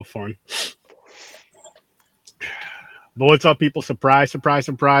fun. But what's up, people? Surprise, surprise,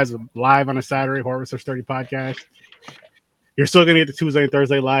 surprise. Live on a Saturday, Horror Research 30 podcast. You're still going to get the Tuesday and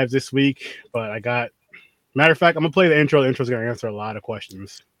Thursday lives this week, but I got... Matter of fact, I'm going to play the intro. The intro's going to answer a lot of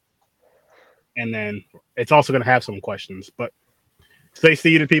questions. And then it's also going to have some questions. But stay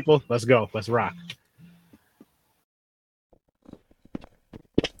seated, people. Let's go. Let's rock.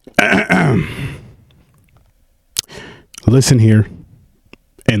 Listen here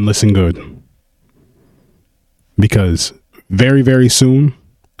and listen good. Because very, very soon,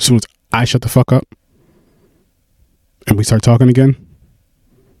 as soon as I shut the fuck up and we start talking again,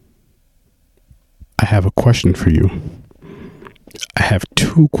 I have a question for you. I have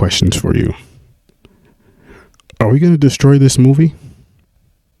two questions for you. Are we going to destroy this movie?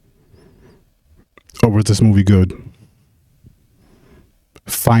 Or was this movie good?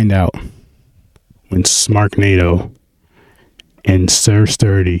 Find out when Smarknado and Sir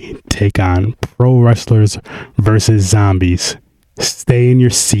Sturdy take on Pro Wrestlers versus Zombies. Stay in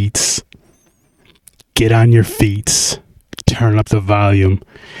your seats. Get on your feet. Turn up the volume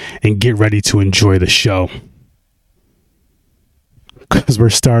and get ready to enjoy the show. Because we're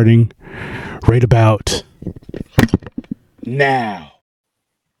starting right about now.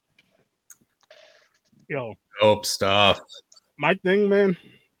 Yo. Dope stuff. My thing, man,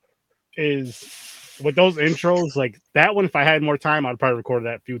 is with those intros, like that one, if I had more time, I'd probably record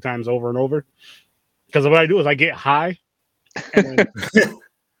that a few times over and over. Because what I do is I get high. And then,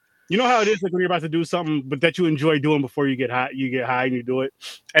 you know how it is, like when you're about to do something, but that you enjoy doing before you get high and you do it.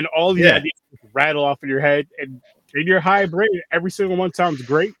 And all these ideas rattle off in your head. And in your high brain, every single one sounds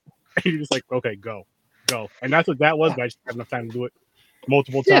great. And you're just like, okay, go. And that's what that was, but I just had enough time to do it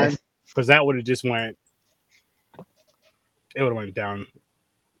multiple times. Because that would have just went, it would have went down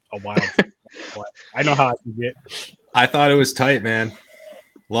a while. I know how I can get. I thought it was tight, man.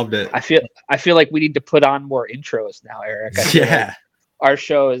 Loved it. I feel like we need to put on more intros now, Eric. Like our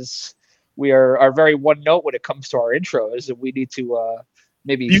show are very one note when it comes to our intros, and we need to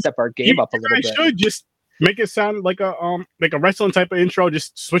maybe step our game up a little bit. Should just make it sound like a wrestling type of intro.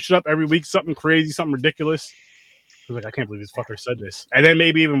 Just switch it up every week, something crazy, something ridiculous. I was like, I can't believe this fucker said this. And then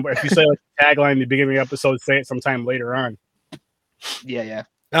maybe even if you say like a tagline in the beginning of the episode, say it sometime later on. Yeah.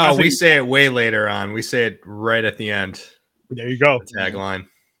 No, we say it way later on. We say it right at the end. There you go. The tagline.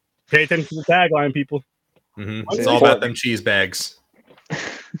 Pay attention to the tagline, people. Mm-hmm. It's all about them cheese bags. There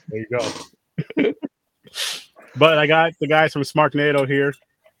you go. But I got the guys from Smarknado here,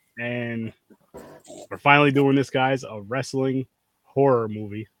 and we're finally doing this, guys, a wrestling horror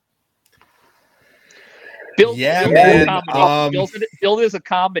movie. Build is a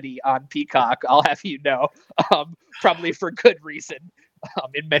comedy on Peacock, I'll have you know. Probably for good reason,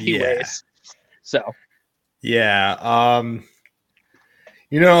 in many ways. So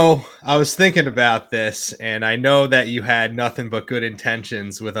I was thinking about this, and I know that you had nothing but good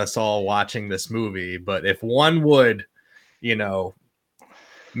intentions with us all watching this movie, but if one would,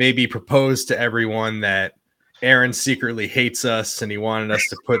 maybe propose to everyone that Aaron secretly hates us and he wanted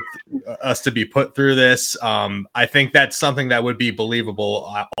us to be put through this, I think that's something that would be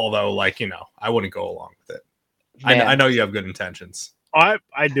believable, although I wouldn't go along with it. I know you have good intentions. I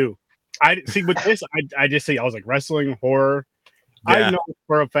do. I see with this, I just say I was like wrestling horror. Yeah. I know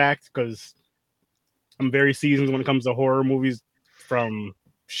for a fact because I'm very seasoned when it comes to horror movies, from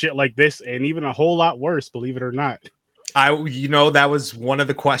shit like this and even a whole lot worse, believe it or not. That was one of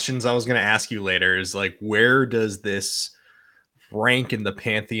the questions I was going to ask you later, is like, where does this rank in the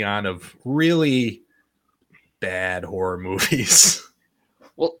pantheon of really bad horror movies?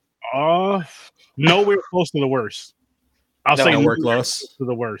 Well, nowhere close to the worst. I'll say nowhere close to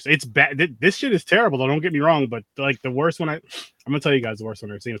the worst. It's bad. This shit is terrible, though. Don't get me wrong, but like the worst one, I'm gonna tell you guys the worst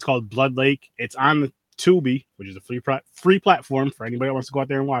one I've seen. It's called Blood Lake. It's on the Tubi, which is a free platform for anybody that wants to go out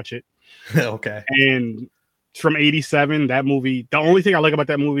there and watch it. Okay. And it's from '87. That movie. The only thing I like about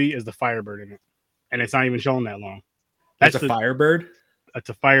that movie is the Firebird in it, and it's not even shown that long. That's a Firebird. It's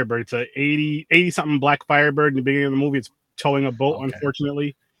a Firebird. It's a 80 something black Firebird in the beginning of the movie. It's towing a boat,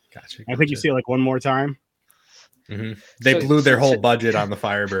 unfortunately. Gotcha. I think you see it like one more time. Mm-hmm. They blew their whole budget on the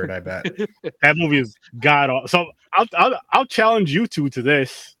Firebird, I bet. That movie is god awful. So I'll challenge you two to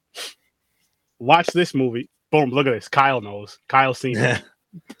this. Watch this movie. Boom! Look at this. Kyle knows. Kyle's seen it.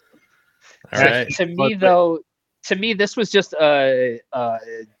 All right. To me, this was just a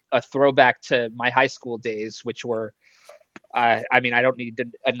throwback to my high school days, which were, I don't need to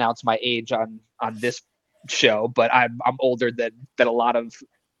announce my age on this show, but I'm older than a lot of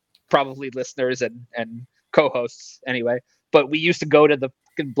probably listeners and co-hosts anyway. But we used to go to the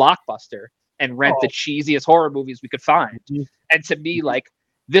Blockbuster and rent the cheesiest horror movies we could find. And to me, like,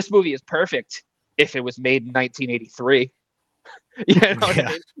 this movie is perfect if it was made in 1983. You know what I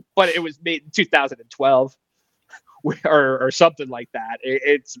mean? But it was made in 2012 or something like that.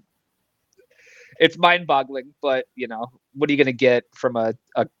 It's mind-boggling, but you know, what are you going to get from a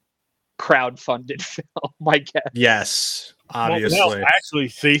crowd-funded film? I guess. Yes, obviously. Well, actually,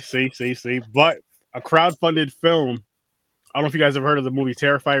 see. But a crowd-funded film. I don't know if you guys have heard of the movie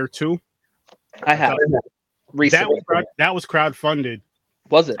Terrifier 2. I have. Recently. That was crowd-funded.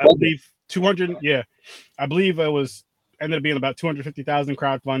 Was it? I believe 200. Yeah, I believe it was ended up being about 250,000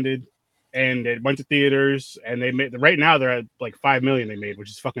 crowd-funded, and it went to theaters. And they made right now they're at like 5 million they made, which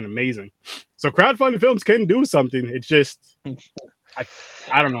is fucking amazing. So crowd-funded films can do something. It's just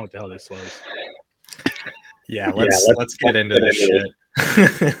I don't know what the hell this was. Yeah, let's get into this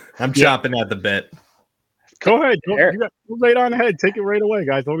shit. I'm chopping at the bit. Go ahead. Go right on ahead. Take it right away,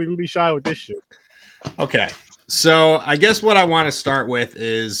 guys. Don't even be shy with this shit. Okay. So I guess what I want to start with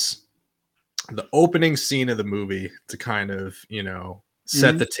is the opening scene of the movie to kind of, you know,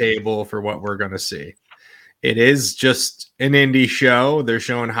 set the table for what we're going to see. It is just an indie show. They're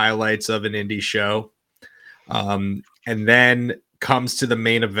showing highlights of an indie show. And then comes to the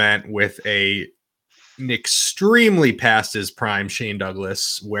main event with an extremely past his prime Shane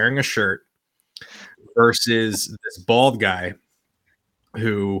Douglas wearing a shirt versus this bald guy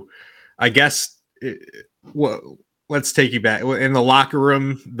who I guess let's take you back. In the locker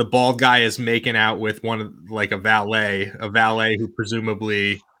room, the bald guy is making out with a valet who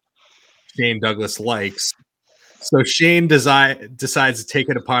presumably Shane Douglas likes. So Shane decides to take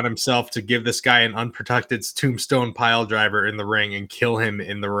it upon himself to give this guy an unprotected tombstone pile driver in the ring and kill him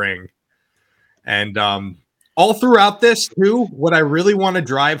in the ring. And all throughout this, too, what I really want to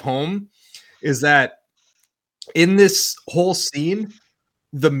drive home is that in this whole scene,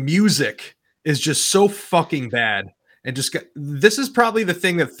 the music is just so fucking bad. And this is probably the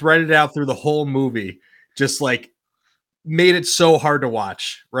thing that threaded out through the whole movie, just like made it so hard to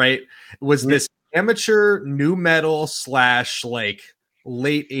watch, right? It was this amateur new metal / like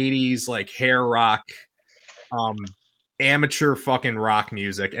late 80s like hair rock amateur fucking rock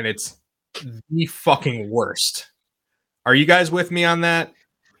music, and it's the fucking worst. Are you guys with me on that?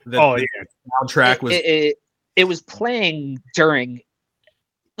 The soundtrack was it was playing during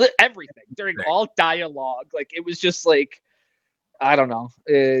everything, during all dialogue. Like it was just like, I don't know.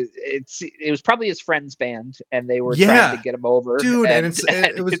 It was probably his friend's band, and they were trying to get him over, dude. And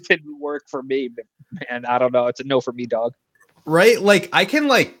it didn't work for me, man. I don't know. It's a no for me, dog. Right? Like I can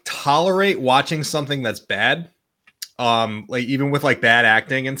like tolerate watching something that's bad, like even with like bad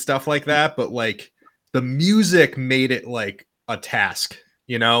acting and stuff like that. But like the music made it like a task,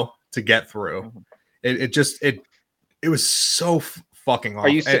 you know, to get through. It was so fucking awful. Are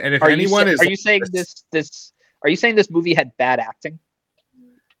you saying this movie had bad acting?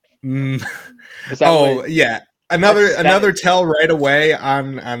 Yeah. Another tell right away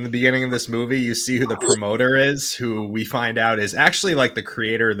on the beginning of this movie. You see who the promoter is, who we find out is actually like the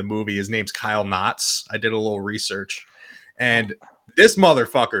creator of the movie. His name's Kyle Knotts. I did a little research, and this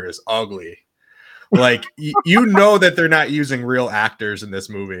motherfucker is ugly. Like you know that they're not using real actors in this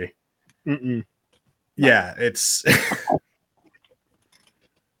movie. Yeah, it's.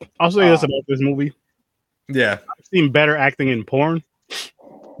 I'll say this about this movie. Yeah, I've seen better acting in porn,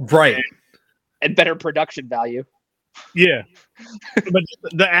 right, and better production value. Yeah, but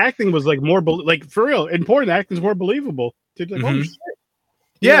the acting was like more like for real. In porn, the acting's more believable. Like, oh, shit.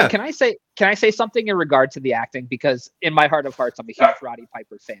 Yeah. Can I say something in regard to the acting? Because in my heart of hearts, I'm a huge Roddy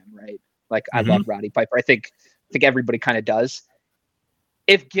Piper fan, right? Like I love Roddy Piper. I think everybody kind of does.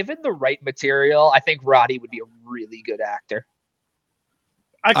 If given the right material, I think Roddy would be a really good actor.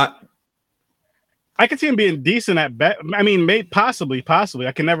 I could see him being decent at bet. I mean, possibly.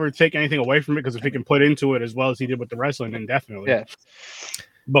 I can never take anything away from it because if he can put into it as well as he did with the wrestling, then definitely. Yeah.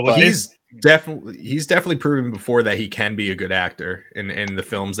 But he's definitely proven before that he can be a good actor in the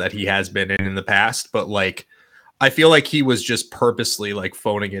films that he has been in the past. But like, I feel like he was just purposely like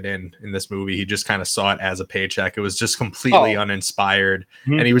phoning it in this movie. He just kind of saw it as a paycheck. It was just completely uninspired,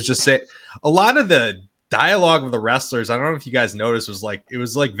 and he was just saying a lot of the dialogue of the wrestlers, I don't know if you guys noticed, it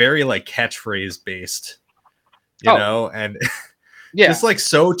was very like catchphrase based, you know, and just like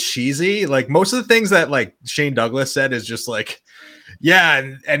so cheesy. Like most of the things that like Shane Douglas said is just like,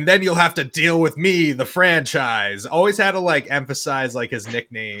 yeah, and then you'll have to deal with me, the franchise. Always had to like emphasize like his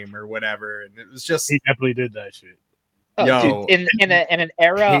nickname or whatever, and it was just he definitely did that shit. Dude, in an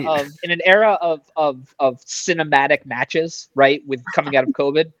era of cinematic matches, right? With coming out of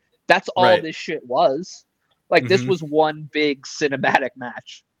COVID. That's all this shit was. Like this was one big cinematic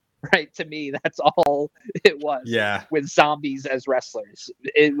match. right? To me, that's all it was. Yeah. With zombies as wrestlers.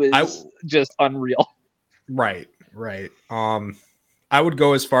 It was just unreal. Right. I would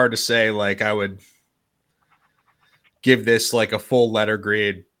go as far to say, like, I would give this like a full letter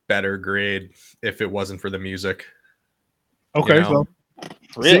grade, better grade if it wasn't for the music. Okay, you know?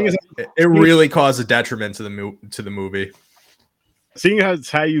 So really? It really caused a detriment to the movie. Seeing as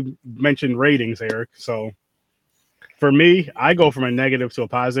how you mentioned ratings, Eric, so for me, I go from a negative to a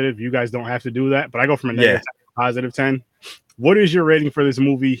positive. You guys don't have to do that, but I go from a negative to a positive 10. What is your rating for this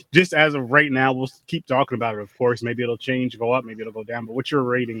movie? Just as of right now, we'll keep talking about it, of course. Maybe it'll change, go up, maybe it'll go down. But what's your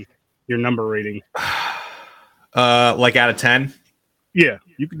rating, your number rating? Like out of 10? Yeah,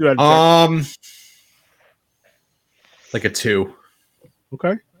 you can do that. Out of 10. Like a 2.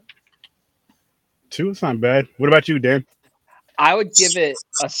 Okay. 2, it's not bad. What about you, Dan? I would give it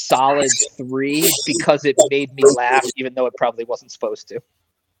a solid 3 because it made me laugh, even though it probably wasn't supposed to.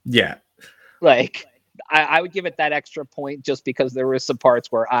 Yeah. Like, I would give it that extra point just because there were some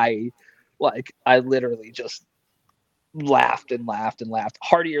parts where I literally just laughed and laughed and laughed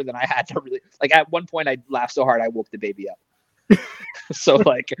harder than I had to really. Like, at one point, I laughed so hard I woke the baby up. So,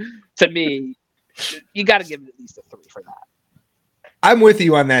 like, to me, you got to give it at least a 3 for that. I'm with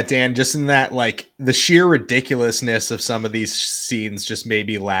you on that, Dan. Just in that, like, the sheer ridiculousness of some of these scenes just made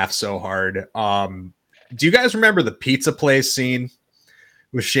me laugh so hard. Do you guys remember the pizza place scene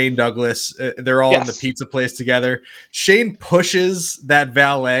with Shane Douglas? They're all in the pizza place together. Shane pushes that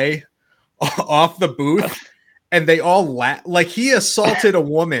valet off the booth, and they all laugh. Like, he assaulted a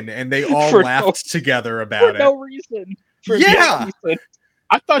woman, and they all laughed together about it. For no reason.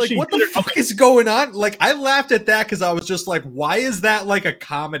 I thought what the fuck is going on? Like, I laughed at that because I was just like, why is that like a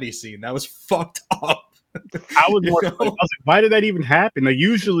comedy scene? That was fucked up. I was like, why did that even happen? Like,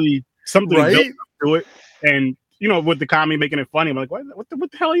 usually something built to it, and with the comedy making it funny, I'm like, what the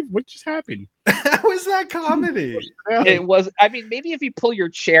hell? What just happened? How was that comedy? It was. I mean, maybe if you pull your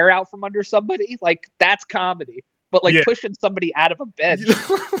chair out from under somebody, like, that's comedy. But like pushing somebody out of a bed,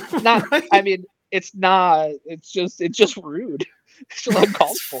 not. Right? I mean, it's not. It's just rude. It's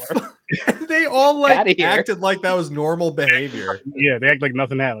uncalled for. They all like acted like that was normal behavior. Yeah, they act like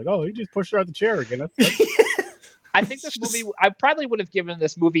nothing happened. Like, oh, he just pushed her out the chair again. That's I think this movie. I probably would have given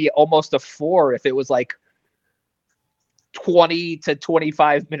this movie almost a 4 if it was like 20 to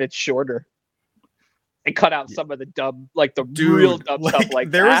 25 minutes shorter, and cut out some of the dumb, like the real dumb stuff.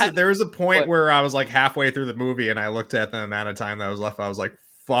 Like there was a point where I was like halfway through the movie, and I looked at the amount of time that was left. I was like,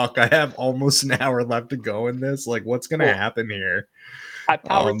 fuck, I have almost an hour left to go in this. Like, what's going to happen here? I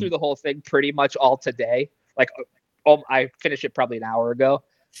powered through the whole thing pretty much all today. Like, I finished it probably an hour ago.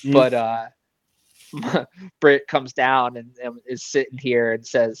 But Britt comes down and is sitting here and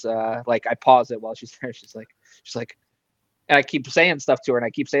says, like, I pause it while she's there. She's like, and I keep saying stuff to her, and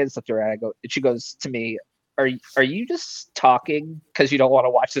I go, and she goes to me, are you just talking because you don't want to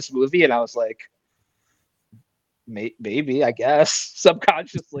watch this movie? And I was like, maybe, I guess,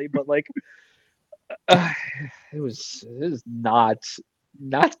 subconsciously, but like, it was not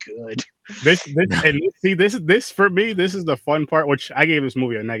good. This for me, this is the fun part, which I gave this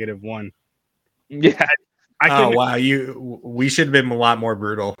movie a -1. Yeah. Wow, we should have been a lot more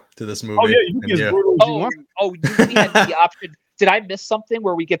brutal to this movie. Oh yeah, you can be as brutal as you want. We had the option. Did I miss something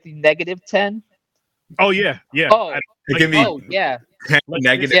where we get the -10? Oh yeah. Oh, it can be. Oh yeah.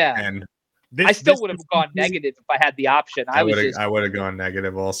 -10. I still would have gone negative if I had the option. I would have gone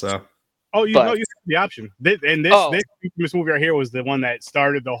negative also. Oh, you have the option. This movie right here was the one that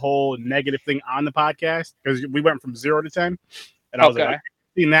started the whole negative thing on the podcast, because we went from 0 to 10, and I was like,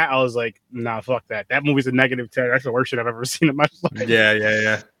 seeing that, I was like, nah, fuck that. That movie's a -10. That's the worst shit I've ever seen in my life.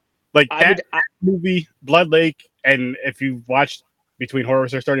 Yeah. Like that movie, Blood Lake, and if you've watched Between Horror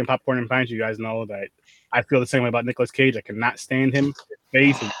Story and Popcorn and Pints, you guys know that I feel the same way about Nicolas Cage. I cannot stand him, his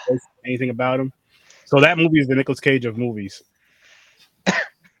face, and anything about him. So that movie is the Nicolas Cage of movies.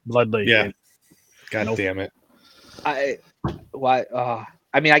 Blood Lake. Yeah. God damn it. I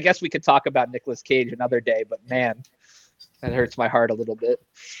mean, I guess we could talk about Nicolas Cage another day, but man, that hurts my heart a little bit.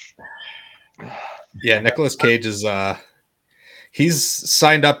 Yeah, Nicolas Cage is he's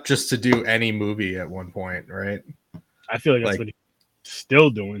signed up just to do any movie at one point, right? I feel like that's what he's still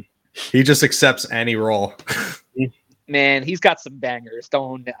doing. He just accepts any role. Man, he's got some bangers.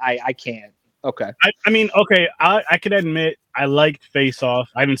 I can't. Okay. I mean, okay, I can admit I liked Face Off.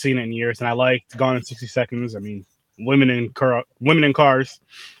 I haven't seen it in years, and I liked Gone in 60 Seconds. I mean, women in cars.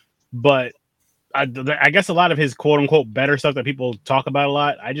 But I guess a lot of his quote unquote better stuff that people talk about a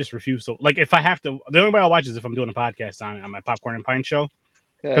lot, I just refuse to. Like, if I have to, the only way I'll watch is if I'm doing a podcast on it, on my Popcorn and Pint show.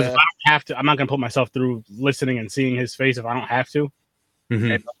 Because if I don't have to, I'm not gonna put myself through listening and seeing his face if I don't have to.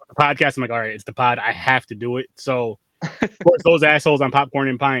 Mhm. And the podcast, I'm like, all right, it's the pod. I have to do it. So, of course, those assholes on Popcorn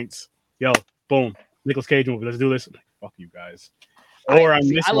and Pints, yo, boom, Nicolas Cage movie. Let's do this. I'm like, fuck you guys. Or on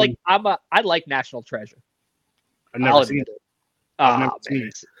this one, I like National Treasure. I've never seen it. I've never seen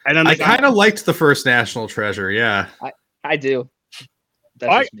it. And then I kind of liked the first National Treasure. Yeah, I do.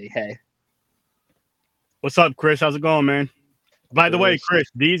 That's just me. Hey, what's up, Chris? How's it going, man? By the way, Chris,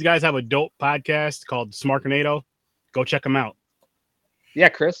 these guys have a dope podcast called Smarknado. Go check them out. Yeah,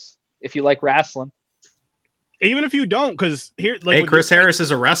 Chris, if you like wrestling. Even if you don't, because here, like, hey, Chris Harris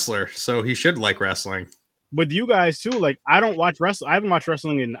is a wrestler, so he should like wrestling. With you guys too, like I don't watch wrestling. I haven't watched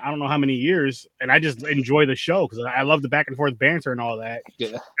wrestling in I don't know how many years, and I just enjoy the show because I love the back and forth banter and all that.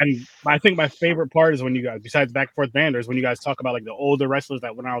 Yeah. And I think my favorite part is when you guys, besides back and forth banter, is when you guys talk about like the older wrestlers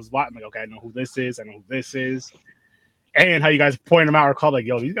that when I was watching, like, okay, I know who this is, I know who this is, and how you guys point them out or call like,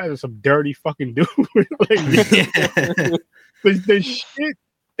 yo, these guys are some dirty fucking dudes. Like, the shit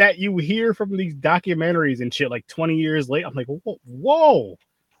that you hear from these documentaries and shit, like 20 years later, I'm like, whoa.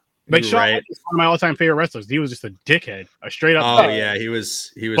 Like Shawn Michaels is one of my all-time favorite wrestlers. He was just a dickhead, a straight up. Oh yeah, he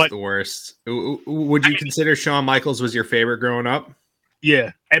was the worst. Would you consider Shawn Michaels was your favorite growing up?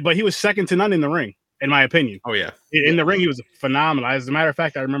 Yeah, but he was second to none in the ring, in my opinion. Oh yeah, in the ring he was phenomenal. As a matter of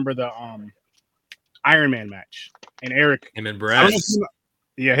fact, I remember the Iron Man match and Eric. Him and Brett.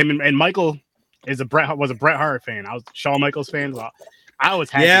 Him and Michael was a Bret Hart fan. I was a Shawn Michaels fan. So I was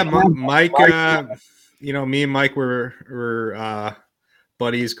happy. Yeah, Mike. Me and Mike were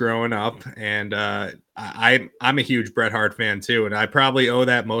buddies growing up, and I'm a huge Bret Hart fan too, and I probably owe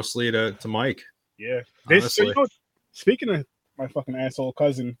that mostly to Mike. Yeah. Speaking of my fucking asshole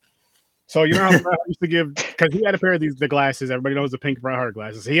cousin, so you know how Bret Hart used to give, because he had a pair of the glasses. Everybody knows the pink Bret Hart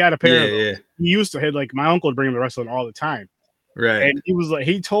glasses. He had a pair of them. Yeah. He used to have, like, my uncle would bring him to wrestling all the time. Right. And he was like,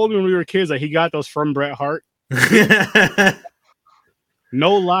 he told me when we were kids that he got those from Bret Hart.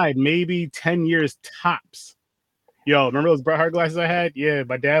 No lie, maybe 10 years tops. Yo, remember those Bret Hart glasses I had? Yeah,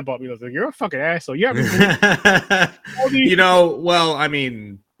 my dad bought me those. Like, you're a fucking asshole. You well, I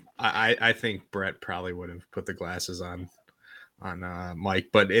mean, I think Bret probably would have put the glasses on Mike,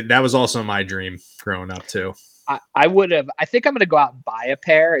 but that was also my dream growing up too. I would have. I think I'm gonna go out and buy a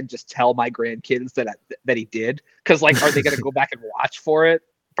pair and just tell my grandkids that he did. Because, like, are they gonna go back and watch for it?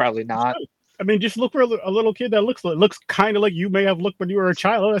 Probably not. I mean, just look for a little kid that looks kind of like you may have looked when you were a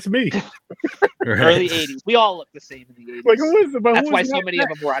child. Oh, that's me. Right. Early 80s. We all look the same in the 80s. Like, that's why so many of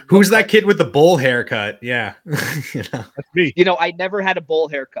them were on. Who's that kid with the bowl haircut? Yeah. That's me. I never had a bowl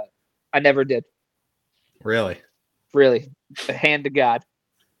haircut. I never did. Really? Hand to God.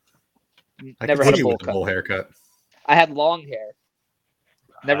 Never had a bowl haircut. I had long hair.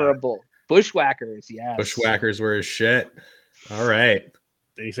 Never a bowl. Bushwhackers, yes. Bushwhackers were his shit. All right.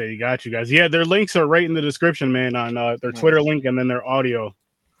 They say you got you guys. Yeah, their links are right in the description, man, on their Twitter link and then their audio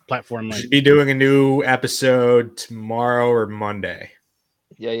platform link. Should be doing a new episode tomorrow or Monday.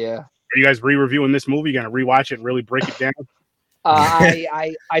 Yeah. Are you guys re-reviewing this movie? You gonna rewatch it and really break it down?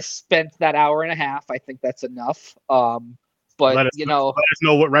 I spent that hour and a half. I think that's enough. But let us know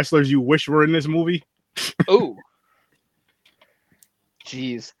what wrestlers you wish were in this movie. Ooh.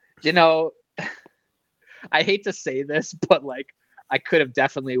 Jeez. I hate to say this, but like, I could have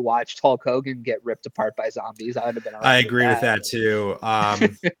definitely watched Hulk Hogan get ripped apart by zombies. I would have been. I agree with that too.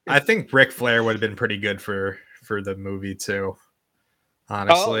 I think Ric Flair would have been pretty good for the movie too.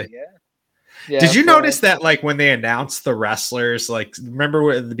 Honestly. Oh, yeah. Did you notice that, like, when they announced the wrestlers, like,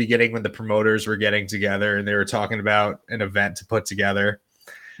 remember at the beginning when the promoters were getting together and they were talking about an event to put together?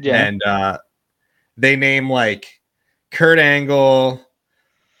 Yeah. And they named, like, Kurt Angle.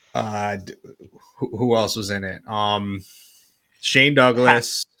 Who else was in it? Shane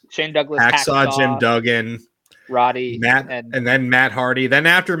Douglas, Hacksaw Jim Duggan, Roddy, and then Matt Hardy. Then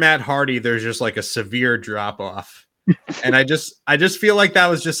after Matt Hardy, there's just like a severe drop off, and I just feel like that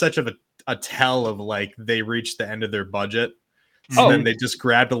was just such a tell of, like, they reached the end of their budget, and then they just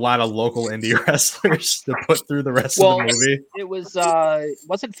grabbed a lot of local indie wrestlers to put through the rest of the movie. It was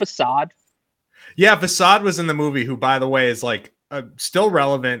wasn't Facade? Yeah, Facade was in the movie. Who, by the way, is like a still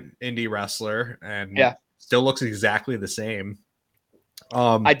relevant indie wrestler and still looks exactly the same.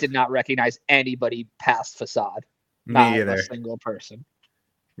 I did not recognize anybody past Facade. Me either. A single person.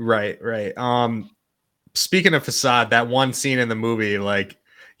 Right. Speaking of Facade, that one scene in the movie, like,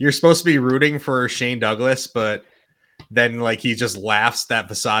 you're supposed to be rooting for Shane Douglas, but then, like, he just laughs that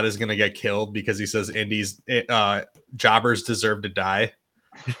Facade is going to get killed because he says indies jobbers deserve to die.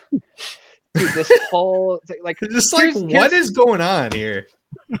 Dude, this whole thing, like, just like, what is going on here?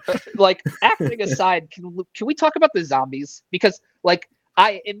 Like, acting aside, can we talk about the zombies? Because, like,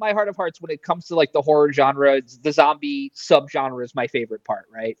 in my heart of hearts, when it comes to like the horror genre, the zombie subgenre is my favorite part,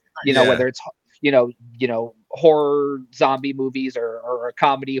 right? You know, whether it's horror zombie movies or a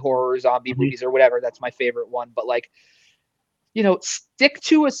comedy horror zombie movies or whatever, that's my favorite one. But like, stick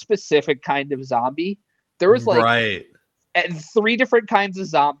to a specific kind of zombie. There was like and 3 different kinds of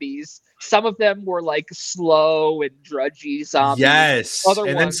zombies. Some of them were like slow and drudgy zombies. Yes. Other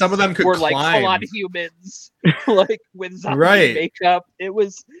and ones then some of them could were climb. like full-on humans, like with zombie makeup. It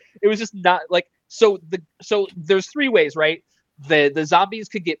was just not like so there's 3 ways, right? The zombies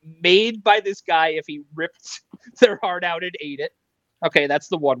could get made by this guy if he ripped their heart out and ate it. Okay, that's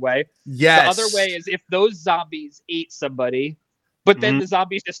the one way. Yes. The other way is if those zombies ate somebody, but then the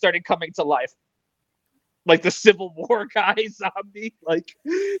zombies just started coming to life. Like the Civil War guy zombie. Like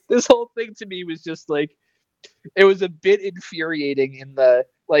this whole thing to me was just like, it was a bit infuriating in the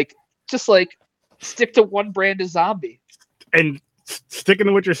like, just like stick to one brand of zombie. And sticking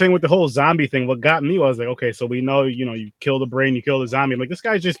to what you're saying with the whole zombie thing, what got me was like, okay, so we know, you kill the brain, you kill the zombie. I'm like, this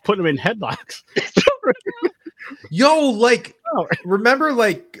guy's just putting him in headlocks. Yo, like, remember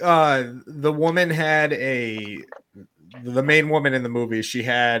like the woman had the main woman in the movie, she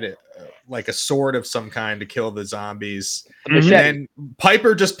had like a sword of some kind to kill the zombies. And then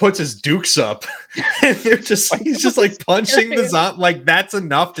Piper just puts his dukes up and he's just like punching the zombie. Like that's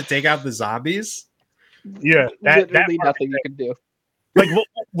enough to take out the zombies. Yeah. Literally nothing you can do. Like,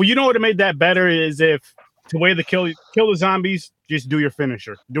 well, you know what made that better is if the way to kill the zombies, just do your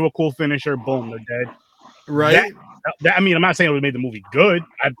finisher. Do a cool finisher. Boom, they're dead. Right. I mean, I'm not saying it would have made the movie good.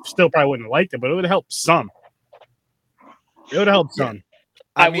 I still probably wouldn't have liked it, but it would have helped some. It would have helped some.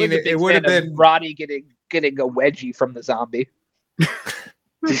 I mean, it would have been Roddy getting a wedgie from the zombie.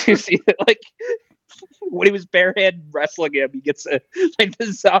 Did you see that? Like when he was barehanded wrestling him, he gets like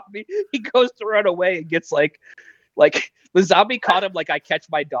the zombie. He goes to run away and gets like the zombie caught him like I catch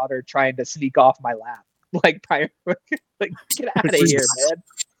my daughter trying to sneak off my lap. Like get out of here,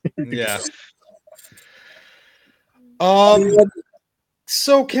 man. Yeah.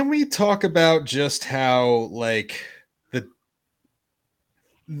 So can we talk about just how like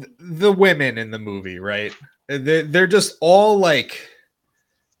the women in the movie, right? They're just all like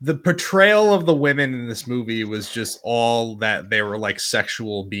the portrayal of the women in this movie was just all that they were like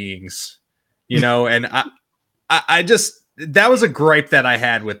sexual beings, and I just, that was a gripe that I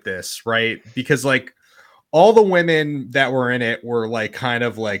had with this, right? Because like all the women that were in it were like kind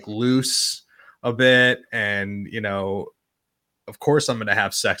of like loose a bit, and of course I'm gonna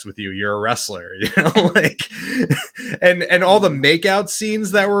have sex with you. You're a wrestler, like, and all the makeout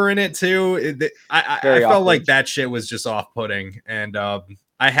scenes that were in it too. I felt like that shit was just off-putting, and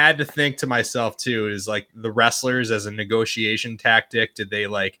I had to think to myself too, is like the wrestlers as a negotiation tactic, did they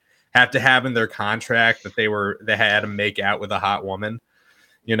like have to have in their contract that they had to make out with a hot woman?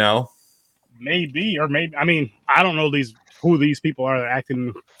 Maybe, or maybe. I mean, I don't know who these people are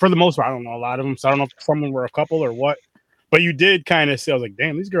acting. For the most part, I don't know a lot of them, so I don't know if some of them were a couple or what. But you did kind of say, I was like,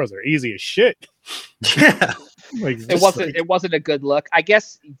 damn, these girls are easy as shit. Yeah. Like, it wasn't a good look. I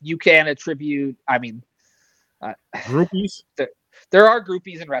guess you can attribute, groupies. There are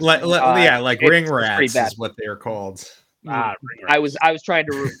groupies in wrestling. Like ring rats is what they're called. I was trying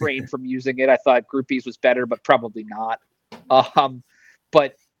to refrain from using it. I thought groupies was better, but probably not.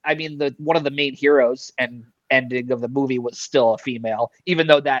 But I mean, one of the main heroes and ending of the movie was still a female, even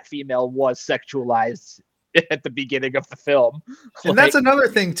though that female was sexualized at the beginning of the film. And that's another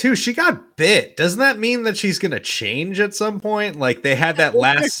thing too. She got bit. Doesn't that mean that she's gonna change at some point? Like they had that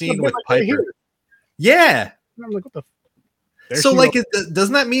last scene with Piper. Yeah. I'm like, what the? So like,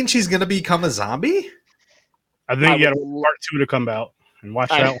 doesn't that mean she's gonna become a zombie? I think you got part 2 to come out and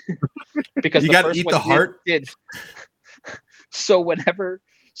watch out. Because you got to eat the heart. So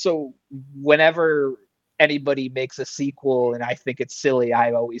whenever anybody makes a sequel and I think it's silly,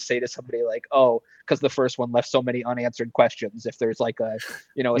 I always say to somebody like, oh, because the first one left so many unanswered questions. If there's like a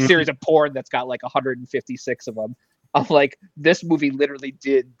series of porn that's got like 156 of them, I'm like, this movie literally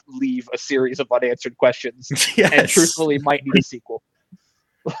did leave a series of unanswered questions. Yes. And truthfully might need a sequel.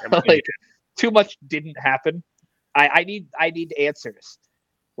 Like too much didn't happen. I need answers.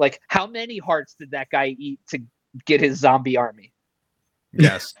 Like how many hearts did that guy eat to get his zombie army?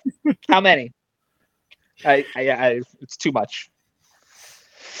 Yes. How many? It's too much.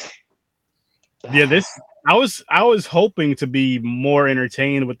 Yeah, I was hoping to be more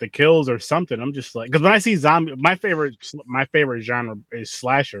entertained with the kills or something. I'm just like, because when I see zombie, my favorite genre is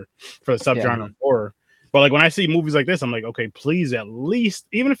slasher for the subgenre of horror. But like when I see movies like this, I'm like, okay, please at least,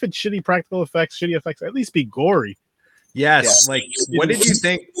 even if it's shitty practical effects, at least be gory. Yes. Yeah. Like, what did you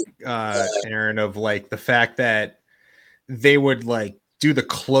think, Aaron, of like the fact that they would like do the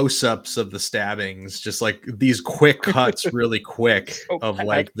close-ups of the stabbings, just like these quick cuts really quick of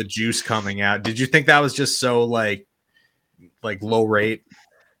like the juice coming out. Did you think that was just so like low rate?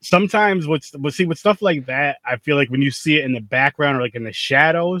 Sometimes with stuff like that, I feel like when you see it in the background or like in the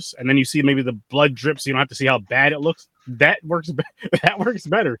shadows, and then you see maybe the blood drips, so you don't have to see how bad it looks. That works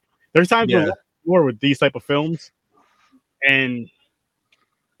better. There's times more with these type of films, and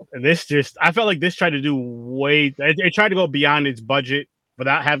this just, I felt like this tried to do it tried to go beyond its budget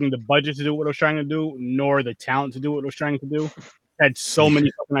without having the budget to do what it was trying to do, nor the talent to do what it was trying to do. It had so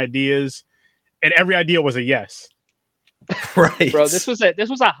many fucking ideas, and every idea was a yes. Right, bro. This was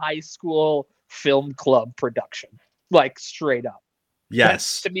a high school film club production, like straight up.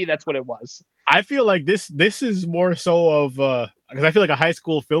 Yes, to me, that's what it was. I feel like this is more so of because I feel like a high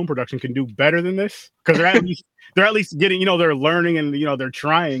school film production can do better than this, because they're at least getting, they're learning and they're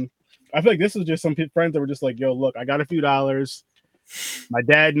trying. I feel like this was just some friends that were just like, yo, look, I got a few dollars. My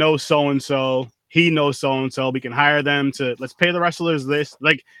dad knows so and so. He knows so and so. We can hire them to, let's pay the wrestlers this.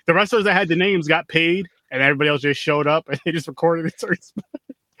 Like the wrestlers that had the names got paid, and everybody else just showed up and they just recorded it.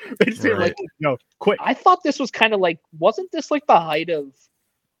 They just like, quick. I thought this was kind of like, wasn't this like the height of,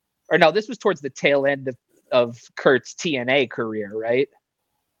 or no, this was towards the tail end of Kurt's TNA career, right?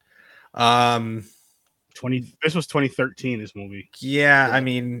 This was 2013, this movie. Yeah, I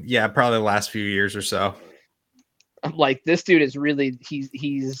mean, yeah, probably the last few years or so. I'm like, this dude is really,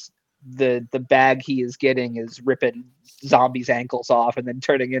 he's the bag he is getting is ripping zombies' ankles off and then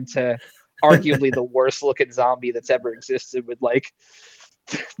turning into arguably the worst looking zombie that's ever existed, with like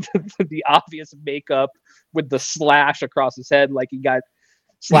the obvious makeup with the slash across his head, like he got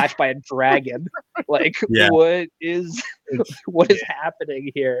slashed by a dragon. Like, what is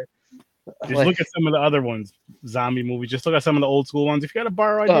happening here? Just look at some of the other ones, zombie movies. Just look at some of the old school ones. If you got to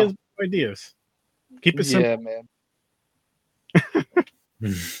borrow ideas, keep it simple. Yeah,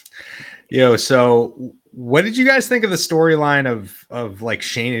 man. Yo, so what did you guys think of the storyline of like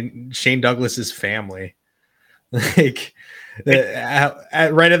Shane Douglas's family? Like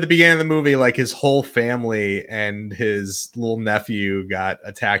right at the beginning of the movie, like his whole family and his little nephew got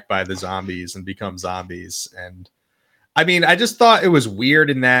attacked by the zombies and become zombies. And I mean, I just thought it was weird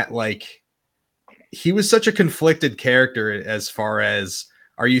in that, like, he was such a conflicted character as far as,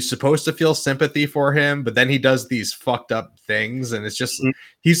 are you supposed to feel sympathy for him? But then he does these fucked up things, and it's just,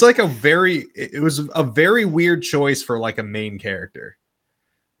 he's like it was a very weird choice for like a main character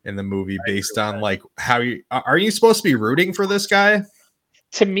in the movie, based on like how are you supposed to be rooting for this guy?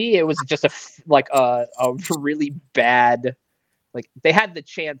 To me, it was just a really bad, like, they had the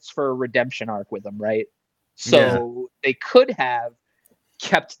chance for a redemption arc with him, right? So they could have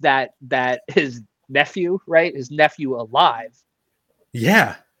kept that his nephew alive.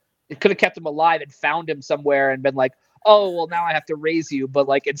 Yeah. It could have kept him alive and found him somewhere and been like, oh, well, now I have to raise you. But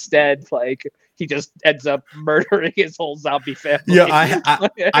like, instead, like, he just ends up murdering his whole zombie family. Yeah,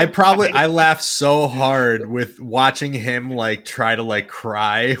 I laughed so hard with watching him like try to like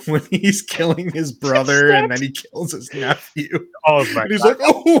cry when he's killing his brother and then he kills his nephew. Oh my God. He's like,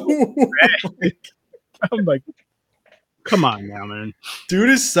 oh. I'm like, come on now, man. Dude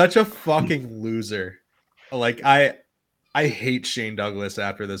is such a fucking loser. Like, I hate Shane Douglas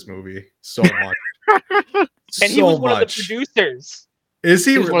after this movie so much. And he was one of the producers. Is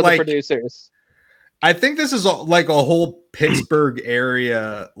he? He was one of the producers. I think this is like a whole Pittsburgh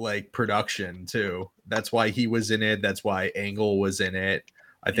area like production too. That's why he was in it. That's why Angle was in it.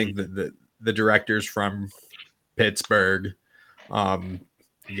 I think the director's from Pittsburgh.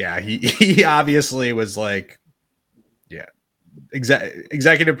 Yeah, he obviously was like, yeah,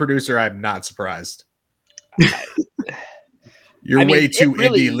 executive producer. I'm not surprised. You're way too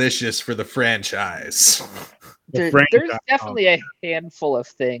indie-licious for the franchise. There's definitely a handful of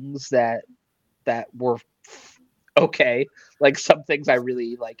things that were okay. Like, some things I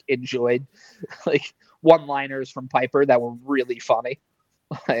really like enjoyed, like one-liners from Piper that were really funny.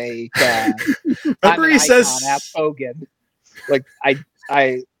 Like, remember he says, Hogan. Like,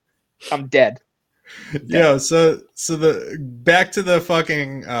 I'm dead. Yeah. So the back to the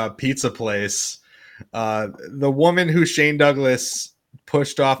fucking pizza place. The woman who Shane Douglas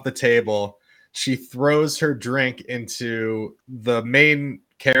pushed off the table, she throws her drink into the main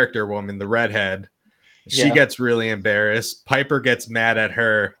character woman, the redhead. She gets really embarrassed. Piper gets mad at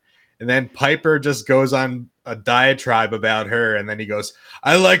her, and then Piper just goes on a diatribe about her, and then he goes,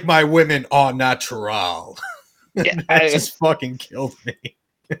 "I like my women au natural." Yeah, that just fucking killed me.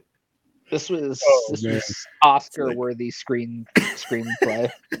 This was Oscar-worthy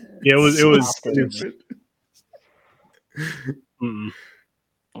screenplay. Yeah, it was.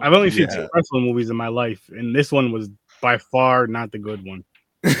 I've only seen 2 wrestling movies in my life, and this one was by far not the good one.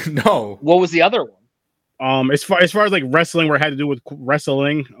 No. What was the other one? As far as like wrestling, where it had to do with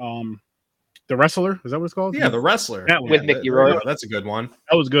wrestling, The Wrestler, is that what it's called? Yeah, The Wrestler. That one. With Mickey Rourke. That's a good one.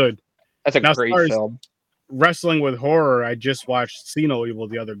 That was good. That's a Now, great as far as film. Wrestling with horror, I just watched See No Evil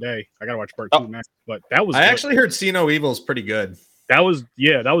the other day. I gotta watch part 2 next, but that was. I good. actually heard See No Evil is pretty good. That was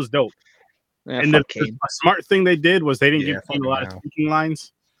dope. Yeah, And the smart thing they did was they didn't give Kane a lot of speaking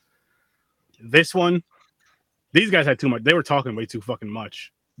lines. This one, these guys had too much. They were talking way too fucking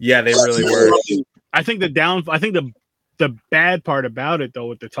much. Yeah, they really were. I think the bad part about it though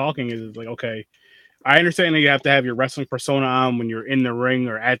with the talking is like, okay, I understand that you have to have your wrestling persona on when you're in the ring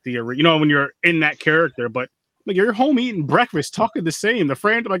or at the arena, you know, when you're in that character, but like you're home eating breakfast, talking the same.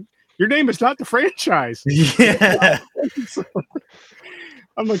 The like your name is not the franchise. Yeah.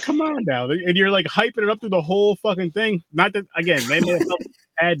 I'm like, come on now. And you're like hyping it up through the whole fucking thing. Not that, again, they may have helped a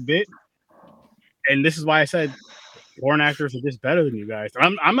bad bit. And this is why I said porn actors are just better than you guys.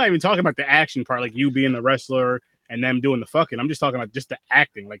 I'm not even talking about the action part, like you being the wrestler and them doing the fucking. I'm just talking about just the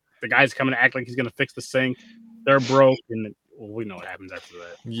acting. Like the guy's coming to act like he's going to fix the sink. They're broke. And we know what happens after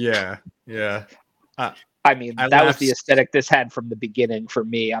that. Yeah. Yeah. I mean, that was the aesthetic this had from the beginning for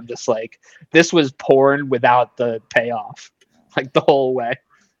me. I'm just like, this was porn without the payoff. Like the whole way.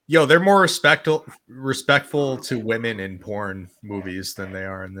 Yo, they're more respectful to women in porn movies than they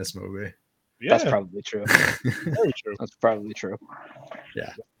are in this movie. Yeah. That's probably true. Very true. That's probably true.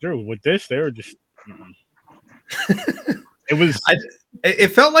 Yeah. True. With this, they were just. It was. It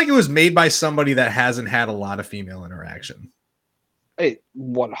felt like it was made by somebody that hasn't had a lot of female interaction.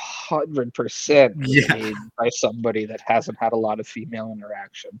 100% made by somebody that hasn't had a lot of female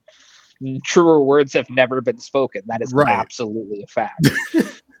interaction. Truer words have never been spoken. That is absolutely a fact.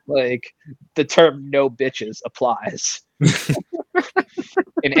 Like the term "no bitches" applies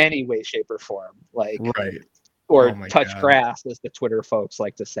in any way, shape, or form. Like, or touch grass, as the Twitter folks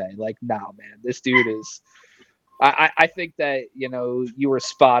like to say. Like, no, man, this dude is. I think that you were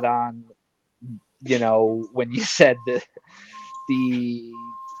spot on. When you said the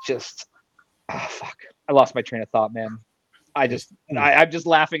just fuck, I lost my train of thought, man. I'm just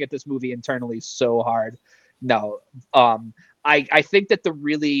laughing at this movie internally so hard. No, I think that the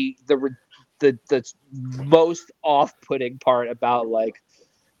most off-putting part about like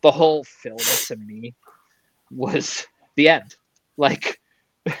the whole film to me was the end. Like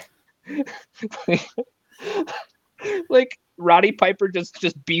Roddy Piper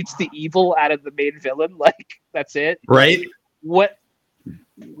just beats the evil out of the main villain. Like that's it. Right. What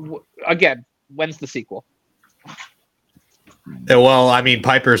again, when's the sequel? Well, I mean,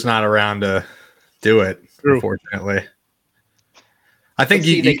 Piper's not around to do it, unfortunately. I think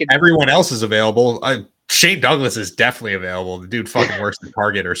everyone else is available. Shane Douglas is definitely available. The dude fucking works at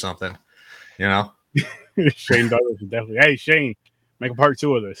Target or something, Shane Douglas is definitely. Hey, Shane, make a part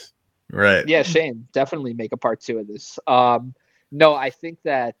 2 of this. Right. Yeah, Shane, definitely make a part 2 of this. No, I think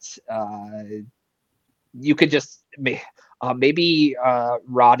that you could just maybe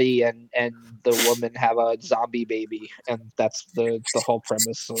Roddy and the woman have a zombie baby, and that's the whole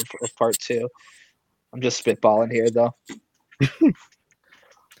premise of part 2. I'm just spitballing here, though.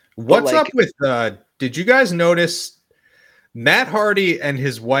 What's up with? Did you guys notice Matt Hardy and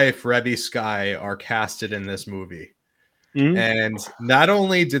his wife Rebby Sky are casted in this movie? Mm-hmm. And not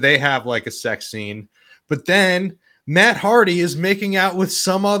only do they have like a sex scene, but then Matt Hardy is making out with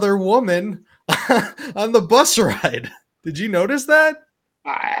some other woman on the bus ride. Did you notice that?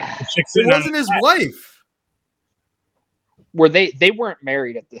 It wasn't his wife. Were they weren't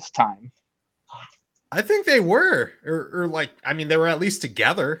married at this time? I think they were, or like, I mean, they were at least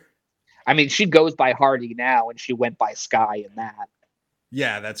together. I mean, she goes by Hardy now, and she went by Sky in that.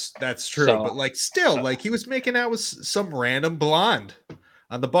 Yeah, that's true. So, but like, still, like, he was making out with some random blonde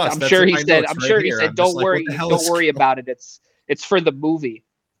on the bus. I'm sure he said, "Don't worry, don't worry about it. It's for the movie."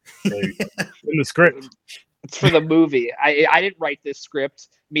 In the script. It's for the movie. I didn't write this script.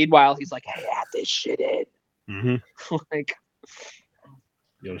 Meanwhile, he's like, "Hey, add this shit in." Mm-hmm. Like,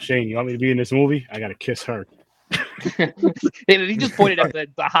 yo, Shane, you want me to be in this movie? I gotta kiss her. And he just pointed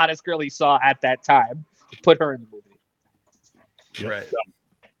at the hottest girl he saw at that time. Put her in the movie. Right.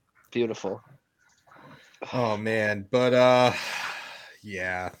 Beautiful. Oh man, but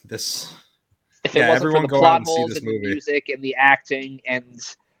yeah, this. If it wasn't for the plot holes and the music and the acting and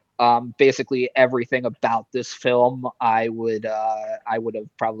basically everything about this film, I would have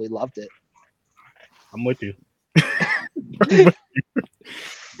probably loved it. I'm with you.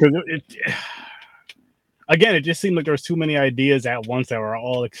 Again, it just seemed like there was too many ideas at once that were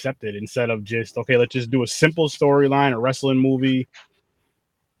all accepted instead of just, okay, let's just do a simple storyline, a wrestling movie.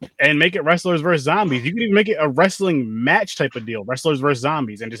 and make it wrestlers versus zombies. You can even make it a wrestling match type of deal, wrestlers versus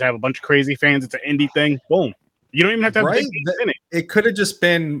zombies, and just have a bunch of crazy fans. It's an indie thing. Boom. You don't even have to have big names in it. It could have just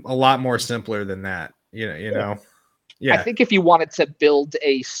been a lot more simpler than that. You know. Yeah. I think if you wanted to build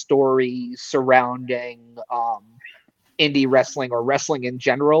a story surrounding indie wrestling or wrestling in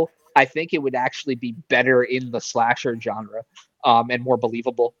general, I think it would actually be better in the slasher genre and more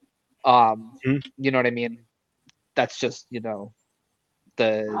believable. You know what I mean? That's just, the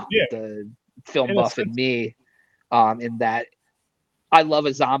film buff in me, in that I love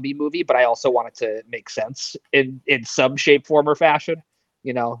a zombie movie, but I also want it to make sense in some shape, form, or fashion.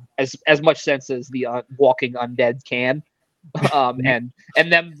 As much sense as the walking undead can. And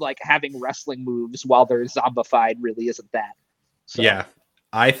them like having wrestling moves while they're zombified really isn't that. So. Yeah.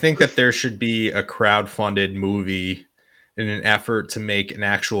 I think that there should be a crowd-funded movie in an effort to make an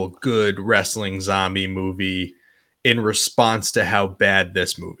actual good wrestling zombie movie in response to how bad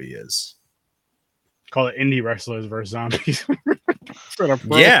this movie is. Call it indie wrestlers versus zombies.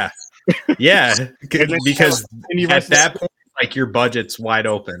 Yeah. Because at that point, like, your budget's wide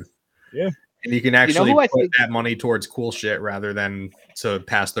open. Yeah. And you can actually put that money towards cool shit rather than to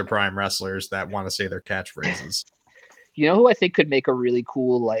past their prime wrestlers that want to say their catchphrases. You know who I think could make a really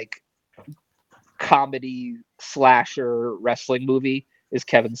cool, like, comedy slasher wrestling movie is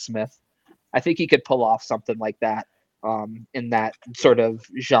Kevin Smith. I think he could pull off something like that in that sort of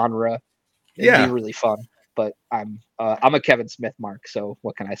genre. It'd be really fun. But I'm a Kevin Smith mark, so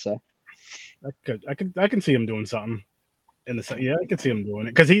what can I say? I can see him doing something in the yeah, I can see him doing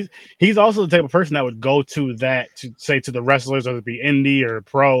it because he's also the type of person that would go to that to say to the wrestlers, whether it be indie or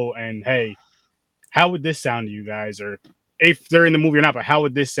pro, and hey, how would this sound to you guys? Or if they're in the movie or not, but how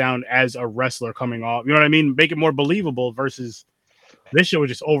would this sound as a wrestler coming off? You know what I mean? Make it more believable versus this show was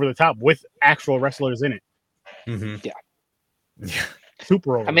just over the top with actual wrestlers in it. Mm-hmm. Yeah.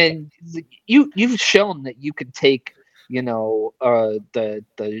 Super over. I mean, you've shown that you could take,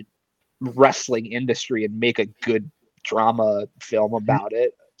 the wrestling industry and make a good drama film about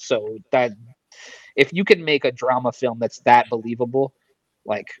it. So that if you can make a drama film that's that believable,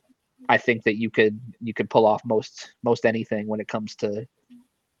 like, I think that you could pull off most anything when it comes to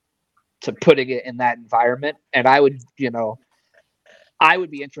putting it in that environment. And I would be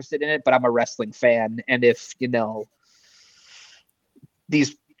interested in it, but I'm a wrestling fan. And if,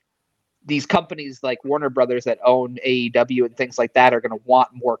 these companies like Warner Brothers that own AEW and things like that are going to want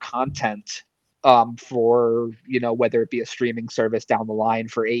more content for, whether it be a streaming service down the line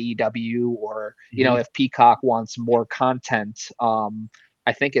for AEW or, if Peacock wants more content,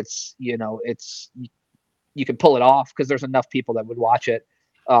 I think it's you can pull it off because there's enough people that would watch it,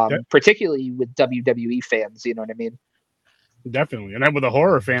 particularly with WWE fans. You know what I mean? Definitely. And with a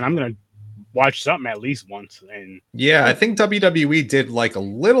horror fan, I'm going to watch something at least once. And yeah, I think WWE did like a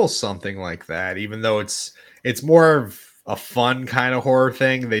little something like that, even though it's more of a fun kind of horror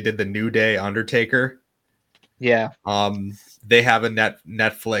thing. They did the New Day Undertaker. Yeah. They have a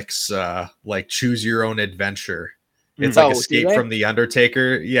Netflix like choose your own adventure. It's like Escape from the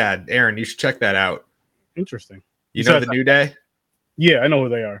Undertaker. Yeah, Aaron, you should check that out. Interesting. You know the New Day? Yeah, I know who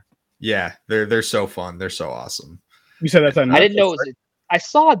they are. Yeah, they're so fun. They're so awesome. You said that's on Netflix, I didn't know it was I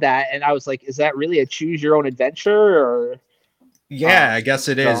saw that and I was like, is that really a choose your own adventure or? Yeah, I guess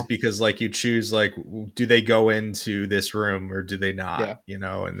it is because like you choose like, do they go into this room or do they not?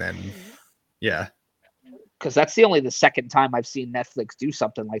 Yeah. And then because that's the second time I've seen Netflix do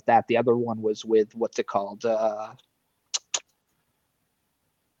something like that. The other one was with what's it called? I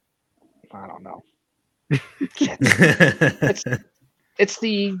don't know. It's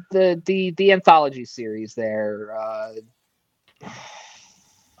the anthology series there.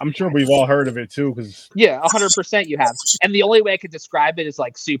 I'm sure we've all heard of it too, because 100% you have. And the only way I could describe it is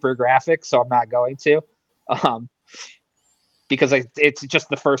like super graphic, so I'm not going to, because it's just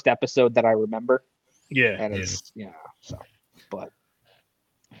the first episode that I remember. Yeah, and it's but.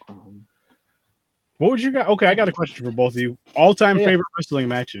 What would you got? Okay, I got a question for both of you. All-time favorite wrestling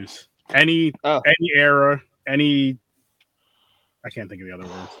matches? Any era? Any? I can't think of the other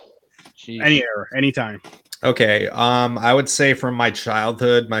words. Jeez. Any era, anytime. Okay, I would say from my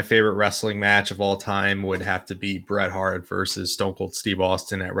childhood, my favorite wrestling match of all time would have to be Bret Hart versus Stone Cold Steve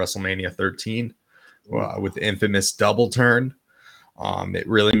Austin at WrestleMania 13 with the infamous double turn. It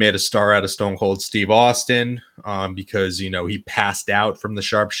really made a star out of Stone Cold Steve Austin because, he passed out from the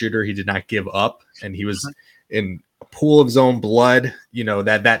sharpshooter. He did not give up, and he was in a pool of his own blood.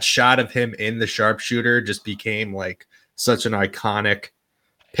 That shot of him in the sharpshooter just became like such an iconic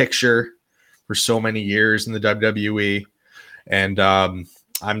picture for so many years in the WWE. And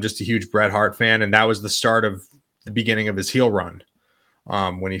I'm just a huge Bret Hart fan. And that was the start of the beginning of his heel run.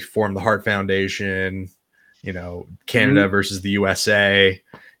 when he formed the Hart Foundation, Canada versus the USA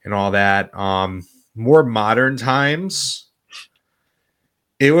and all that. More modern times,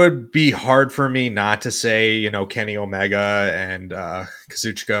 it would be hard for me not to say, Kenny Omega and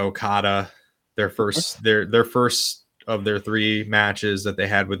Kazuchika Okada, their first of their 3 matches that they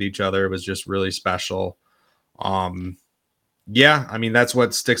had with each other was just really special. Yeah, I mean, that's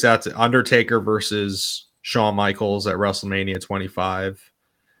what sticks out to Undertaker versus Shawn Michaels at WrestleMania 25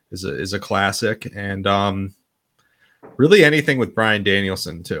 is a classic. And really anything with Bryan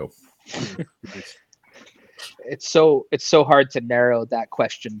Danielson too. It's so hard to narrow that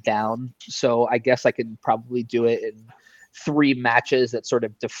question down. So I guess I can probably do it in 3 matches that sort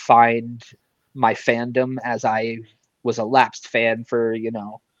of defined my fandom as I was a lapsed fan for,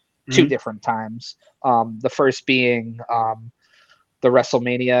 2 different times. The first being the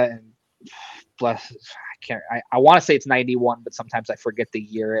WrestleMania, and I want to say it's 91, but sometimes I forget the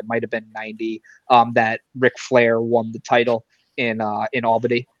year. It might have been 90 that Ric Flair won the title in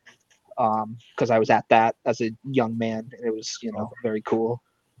Albany. Because I was at that as a young man, and it was, very cool.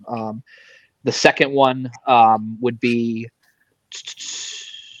 The second one would be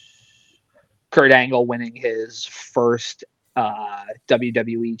Kurt Angle winning his first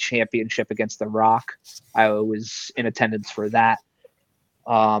WWE championship against The Rock. I was in attendance for that.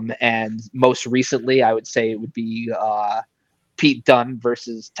 And most recently, I would say it would be Pete Dunne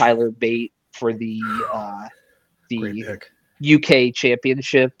versus Tyler Bate for the UK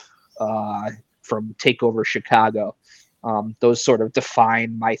championship from TakeOver Chicago. Those sort of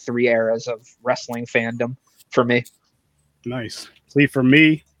define my 3 eras of wrestling fandom for me. Nice. See, for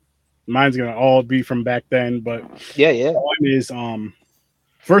me, mine's gonna all be from back then, but yeah. One is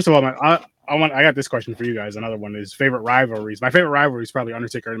first of all, I got this question for you guys. Another one is favorite rivalries. My favorite rivalry is probably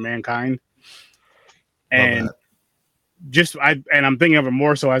Undertaker and Mankind, and I'm thinking of it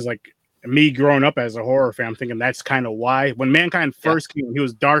more so as like me growing up as a horror fan. I'm thinking that's kind of why when Mankind first came, he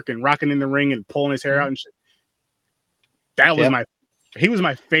was dark and rocking in the ring and pulling his hair out and shit. That was he was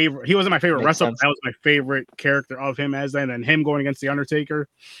my favorite. He wasn't my favorite wrestler. That was my favorite character of him as then, and him going against the Undertaker.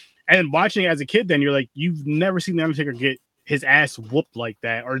 And watching it as a kid, then you're like, you've never seen the Undertaker get his ass whooped like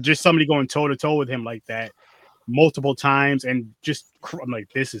that, or just somebody going toe to toe with him like that multiple times, and just I'm like,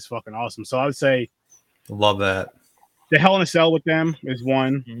 this is fucking awesome. So I would say, love that. The Hell in a Cell with them is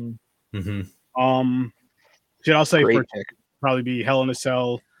one. Mm-hmm. Should I'll say probably be Hell in a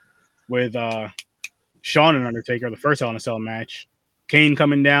Cell with Shawn and Undertaker, the first Hell in a Cell match. Kane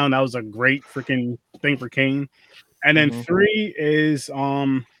coming down, that was a great freaking thing for Kane. And then 3 is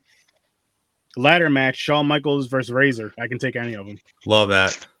ladder match, Shawn Michaels versus Razor. I can take any of them. Love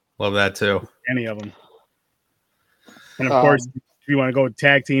that too. Any of them. And of course, if you want to go with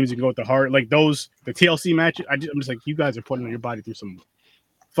tag teams, you can go with the Hart. Like those, the TLC matches. I'm just like, you guys are putting your body through some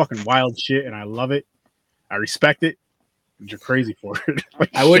fucking wild shit, and I love it. I respect it. You're crazy for it.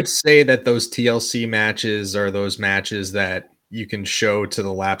 I would say that those TLC matches are those matches that you can show to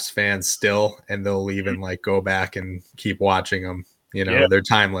the lapsed fans still, and they'll even like go back and keep watching them. They're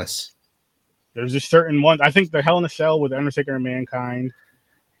timeless. There's just certain ones. I think the Hell in a Cell with Undertaker and Mankind,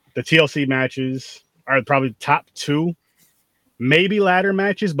 the TLC matches are probably top 2. Maybe ladder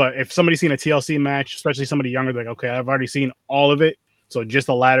matches, but if somebody's seen a TLC match, especially somebody younger, they're like, okay, I've already seen all of it. So just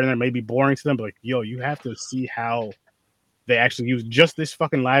a ladder in there may be boring to them, but like, yo, you have to see how they actually use just this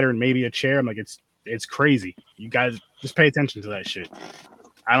fucking ladder and maybe a chair. I'm like, it's crazy. You guys just pay attention to that shit.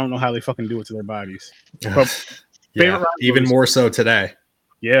 I don't know how they fucking do it to their bodies. But yeah, even more so today.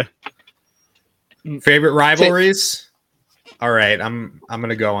 Yeah. Favorite rivalries? All right, I'm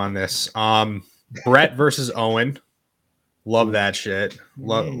gonna go on this. Brett versus Owen. Love that shit.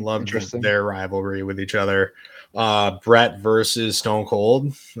 Love their rivalry with each other. Brett versus Stone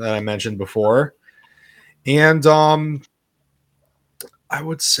Cold that I mentioned before. And I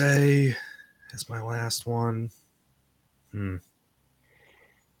would say as my last one. I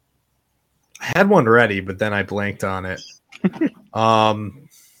had one ready, but then I blanked on it.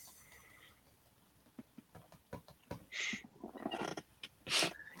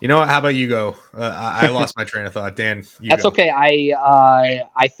 You know what? How about you go? I lost my train of thought. Dan, that's go. Okay.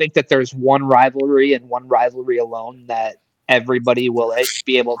 I think that there's one rivalry and one rivalry alone that everybody will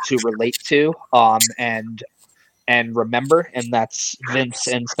be able to relate to and remember, and that's Vince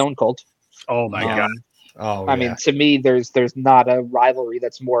and Stone Cold. Oh my god. I mean, to me, there's not a rivalry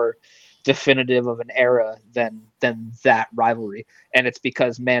that's more definitive of an era than that rivalry, and it's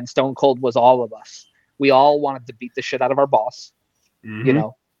because, man, Stone Cold was all of us. We all wanted to beat the shit out of our boss.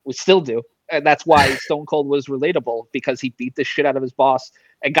 We still do. And that's why Stone Cold was relatable, because he beat the shit out of his boss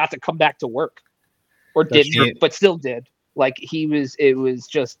and got to come back to work. Or didn't, but still did. Like it was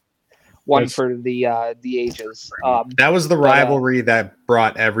just one for the ages. That was the rivalry that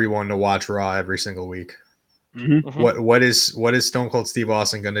brought everyone to watch Raw every single week. Mm-hmm. What is Stone Cold Steve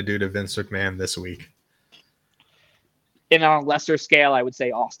Austin going to do to Vince McMahon this week? In a lesser scale, I would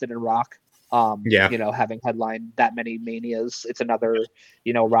say Austin and Rock. Yeah. Having headlined that many Manias, it's another,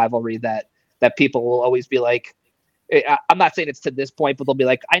 rivalry that people will always be like, I'm not saying it's to this point, but they'll be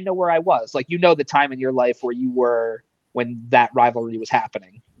like, I know where I was. Like, the time in your life where you were when that rivalry was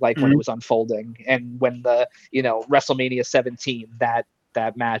happening, like when it was unfolding, and when the, WrestleMania 17, that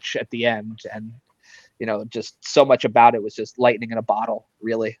match at the end, and, just so much about it was just lightning in a bottle,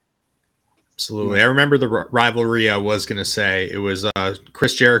 really. Absolutely. I remember the rivalry. I was going to say it was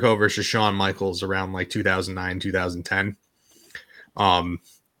Chris Jericho versus Shawn Michaels around like 2009, 2010.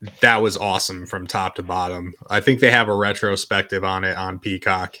 That was awesome from top to bottom. I think they have a retrospective on it on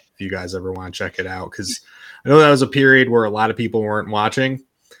Peacock if you guys ever want to check it out, because I know that was a period where a lot of people weren't watching,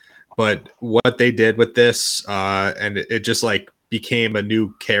 but what they did with this, and it just like became a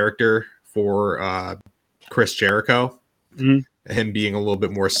new character for Chris Jericho. Mm-hmm. Him being a little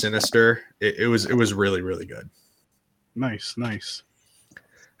bit more sinister. It was really, really good. Nice.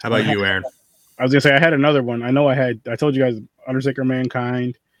 How about you, Aaron? I was gonna say I had another one. I told you guys Undertaker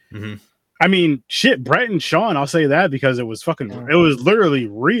Mankind. Mm-hmm. I mean, shit, Brett and Sean, I'll say that because it was it was literally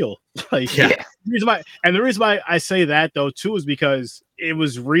real. Like, yeah. The reason why I say that though too is because it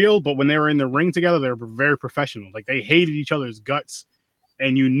was real, but when they were in the ring together, they were very professional. Like, they hated each other's guts,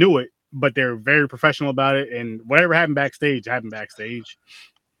 and you knew it, but they're very professional about it. And whatever happened backstage happened backstage.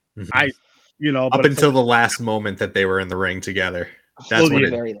 Mm-hmm. Up until the last moment that they were in the ring together. That's when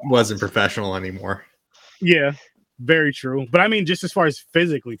it wasn't professional anymore. Yeah, very true. But I mean, just as far as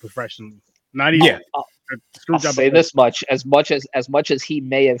physically professional, not even. I'll say this much: as much as he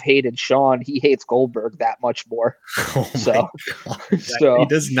may have hated Sean, he hates Goldberg that much more. So he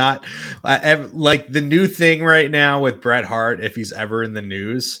does not like the new thing right now with Bret Hart. If he's ever in the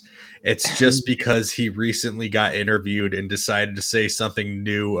news, it's just because he recently got interviewed and decided to say something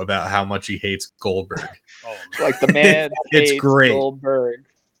new about how much he hates Goldberg. Like, the man it's hates great. Goldberg,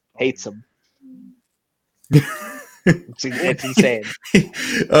 hates him. It's insane.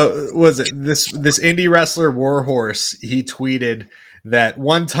 Was it this indie wrestler Warhorse? He tweeted that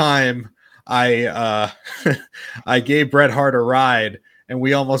one time I gave Bret Hart a ride and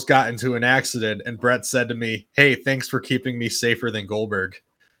we almost got into an accident, and Bret said to me, "Hey, thanks for keeping me safer than Goldberg."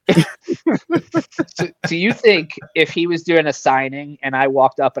 So, do you think if he was doing a signing and I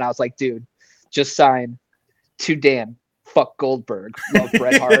walked up and I was like, dude, just sign to Dan, fuck Goldberg, love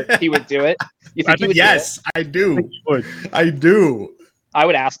Bret Hart, he would do it? You think he would? Yes, do I do. I do. I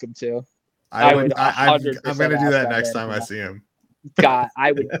would ask him to. I'm going to do that next time I see him. God,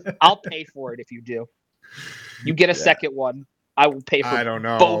 I'll pay for it if you do. You get a second one, I will pay for I don't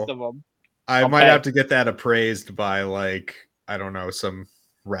know. both of them. I might have to get that appraised by, like, I don't know, some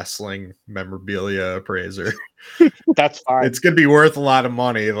wrestling memorabilia appraiser. That's fine. It's gonna be worth a lot of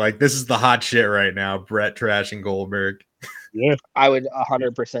money. Like, this is the hot shit right now. Bret trashing Goldberg. Yeah, I would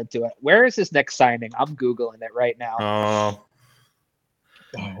 100% do it. Where is his next signing? I'm googling it right now.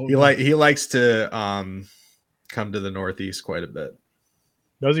 He likes to come to the Northeast quite a bit.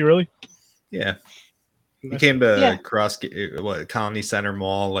 Does he really? Yeah. He came to Colony Center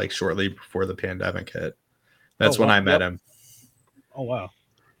Mall like shortly before the pandemic hit. That's when I met him. Oh wow.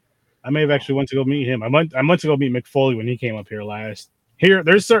 I may have actually went to go meet him. I went to go meet Mick Foley when he came up here last.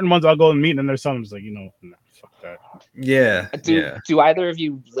 There's certain ones I'll go and meet, and there's some that's like, nah, fuck that. Yeah. Do either of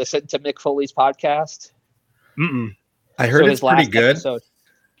you listen to Mick Foley's podcast? Mm-mm. I heard it's pretty good.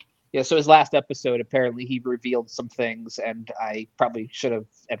 Yeah, so his last episode, apparently he revealed some things, and I probably should have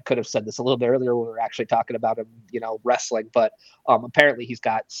and could have said this a little bit earlier when we were actually talking about him, wrestling. But apparently he's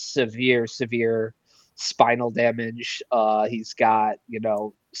got severe spinal damage. He's got,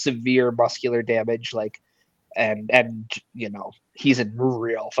 severe muscular damage, like, and he's in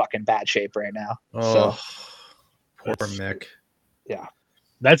real fucking bad shape right now. Oh, poor Mick. Yeah,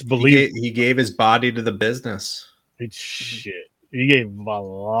 that's believable. He gave his body to the business. It's shit. He gave a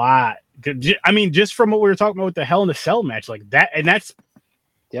lot. I mean, just from what we were talking about with the Hell in a Cell match, like that, and that's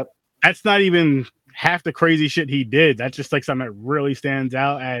not even half the crazy shit he did. That's just like something that really stands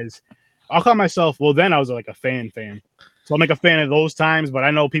out. As I'll call myself. Well, then I was like a fan. So I'm like a fan of those times, but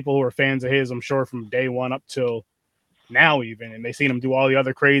I know people who are fans of his, I'm sure, from day one up till now even, and they seen him do all the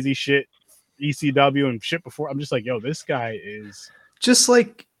other crazy shit, ECW and shit before. I'm just like, yo, this guy is just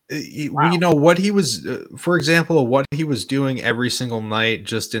like, wow. What he was, for example, what he was doing every single night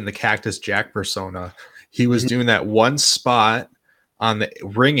just in the Cactus Jack persona. He was doing that one spot on the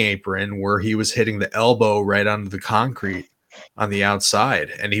ring apron where he was hitting the elbow right onto the concrete on the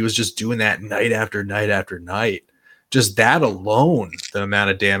outside. And he was just doing that night after night after night. Just that alone, the amount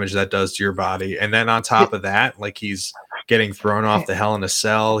of damage that does to your body. And then on top of that, like he's getting thrown off the Hell in a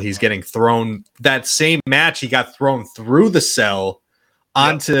Cell. He's getting thrown that same match. He got thrown through the cell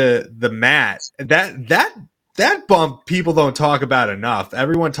onto the mat. That bump people don't talk about enough.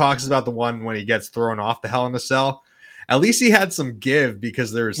 Everyone talks about the one when he gets thrown off the Hell in a Cell. At least he had some give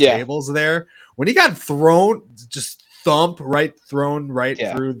because there was tables there. When he got thrown, just thrown right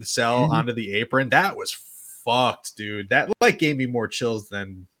through the cell onto the apron, that was fucked, dude. That like gave me more chills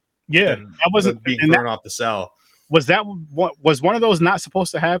than that wasn't being thrown off the cell. Was that what was one of those not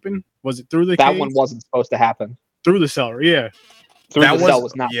supposed to happen? Was it through the that cage? One wasn't supposed to happen through the cell? Yeah, through the cell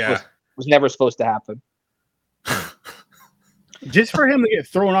was not was never supposed to happen. Just for him to get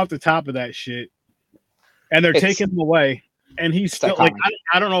thrown off the top of that shit, and they're taking him away, and he's still like,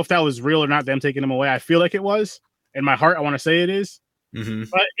 I don't know if that was real or not. Them taking him away, I feel like it was. In my heart, I want to say it is.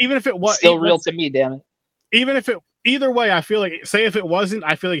 But even if it was still real to me, damn it. Even if it, either way, I feel like, say if it wasn't,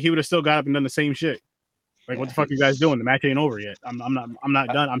 I feel like he would have still got up and done the same shit. Like, what the fuck are you guys doing? The match ain't over yet. I'm not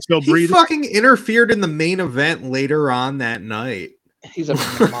done. I'm still breathing. He fucking interfered in the main event later on that night. He's a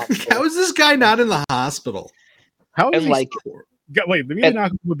monster. How is this guy not in the hospital? How is he wait, let me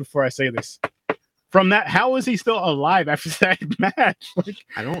knock before I say this. From that, how is he still alive after that match? Like,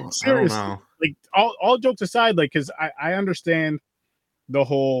 I don't know. Like, all jokes aside, like, because I understand the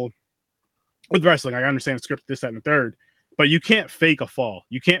whole with wrestling, I understand the script, this, that, and the third, but you can't fake a fall.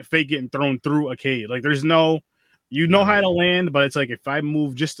 You can't fake getting thrown through a cage. Like, there's no, how to land, but it's like if I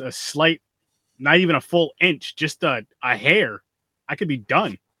move just a slight, not even a full inch, just a hair, I could be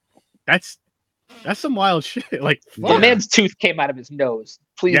done. That's some wild shit. Like, the man's tooth came out of his nose.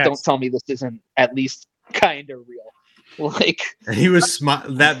 Please don't tell me this isn't at least kind of real. Like, he was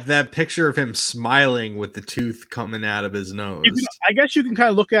that picture of him smiling with the tooth coming out of his nose. I guess you can kind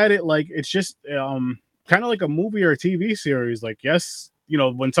of look at it like it's just kind of like a movie or a TV series. Like, yes,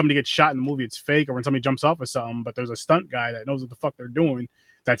 when somebody gets shot in the movie, it's fake, or when somebody jumps off of something, but there's a stunt guy that knows what the fuck they're doing,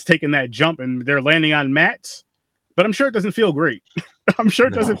 that's taking that jump and they're landing on mats. But I'm sure it doesn't feel great. I'm sure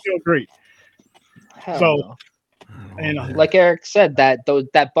it doesn't feel great. So, and like Eric said, that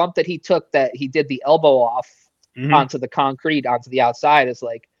bump that he took, that he did the elbow off onto the concrete, onto the outside, is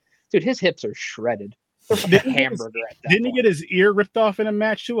like, dude, his hips are shredded. They're like a hamburger. Didn't he get his ear ripped off in a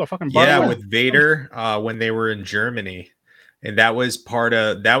match too? A fucking with Vader when they were in Germany, and that was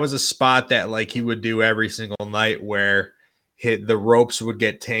a spot that like he would do every single night where the ropes would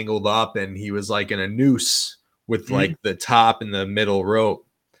get tangled up, and he was like in a noose with like the top and the middle rope,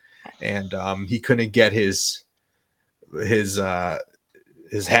 and he couldn't get his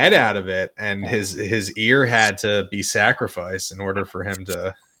head out of it, and his ear had to be sacrificed in order for him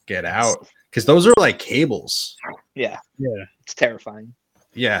to get out, because those are like cables. Yeah, it's terrifying.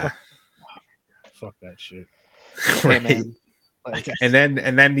 Yeah, fuck that shit. Right. Hey, like, and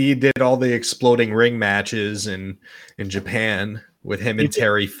then he did all the exploding ring matches in Japan with him and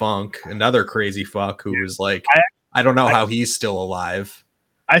Terry Funk, another crazy fuck who was like, I don't know how he's still alive.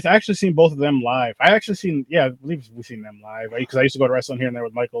 I've actually seen both of them live. I believe we've seen them live, because I used to go to wrestling here and there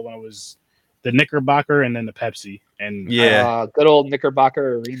with Michael when it was the Knickerbocker and then the Pepsi. And good old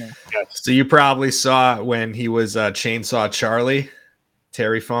Knickerbocker Arena. Yes. So you probably saw when he was Chainsaw Charlie,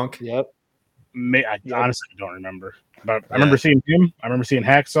 Terry Funk. Yep. I honestly don't remember, but I remember seeing him. I remember seeing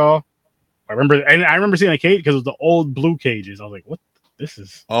Hacksaw. I remember seeing a cage because it was the old blue cages. I was like, what? This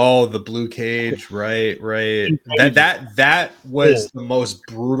is the blue cage, right. That was the most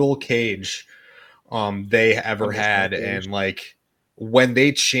brutal cage they ever had, and like when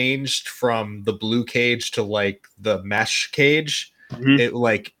they changed from the blue cage to like the mesh cage,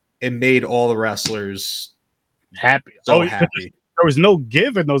 it made all the wrestlers happy. Happy. There was no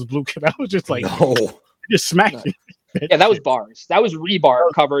give in those blue cages. That was just like just smacked it. Yeah, that was bars. That was rebar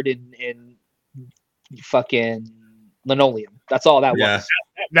covered in fucking linoleum. That's all that was.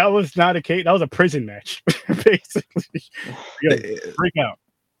 That was not a cage. That was a prison match, basically. Freak out.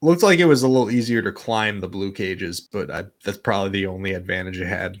 Looked like it was a little easier to climb the blue cages, but that's probably the only advantage it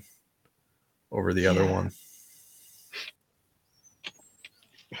had over the other one.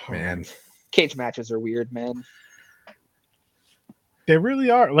 Man, cage matches are weird, man. They really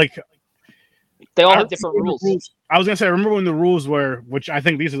are. Like, they all have different rules. I was gonna say, I remember when the rules were, which I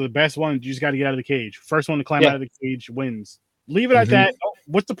think these are the best ones. You just got to get out of the cage. First one to climb out of the cage wins. Leave it at that.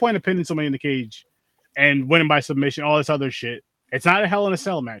 What's the point of pinning somebody in the cage and winning by submission? All this other shit. It's not a Hell in a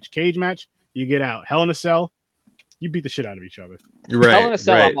Cell match. Cage match, you get out. Hell in a Cell, you beat the shit out of each other. Right. Hell in a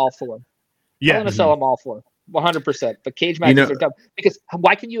Cell, I'm all for. Yeah. Hell in a Cell, I'm all for. 100%. But cage matches are dumb because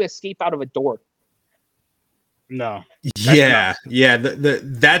why can you escape out of a door? No.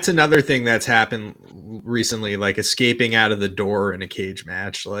 That's another thing that's happened recently, like escaping out of the door in a cage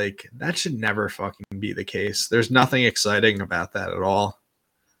match. Like that should never fucking be the case. There's nothing exciting about that at all.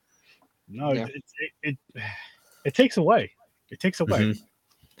 No, it takes away. It takes away.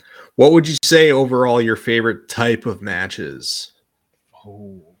 Mm-hmm. What would you say overall your favorite type of matches?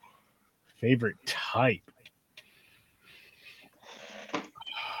 Oh, favorite type.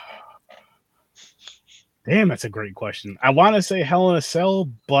 Damn, that's a great question. I want to say Hell in a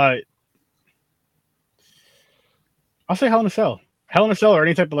Cell, but I'll say Hell in a Cell. Hell in a Cell or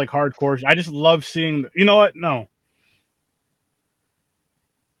any type of like hardcore. I just love seeing. You know what? No,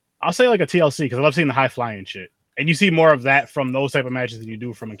 I'll say like a TLC because I love seeing the high flying shit, and you see more of that from those type of matches than you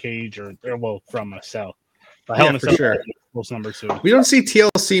do from a cage or from a cell. But Hell in a Cell, sure. Close number 2. We don't see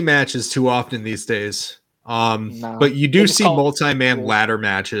TLC matches too often these days. No. But you do see multi-man ladder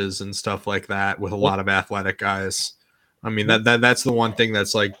matches and stuff like that with a lot of athletic guys. I mean, that's the one thing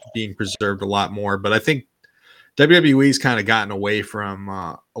that's like being preserved a lot more. But I think WWE's kind of gotten away from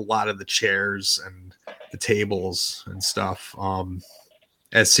a lot of the chairs and the tables and stuff.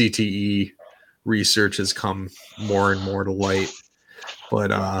 As CTE research has come more and more to light.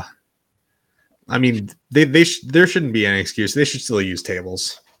 But I mean, there shouldn't be any excuse. They should still use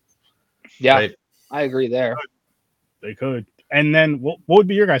tables. Yeah. Right? I agree there. They could. And then what would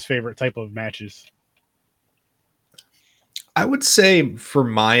be your guys' favorite type of matches? I would say for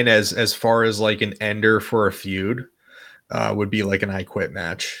mine, as far as like an ender for a feud, would be like an I Quit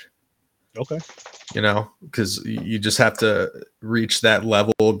match. Okay. You know, because you just have to reach that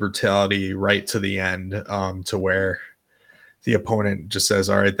level of brutality right to the end, to where the opponent just says,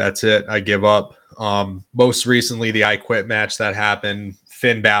 all right, that's it. I give up. Most recently, the I Quit match that happened,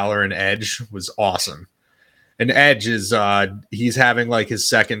 Finn Balor and Edge, was awesome. And Edge is he's having like his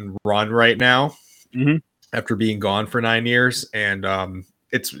second run right now after being gone for 9 years. And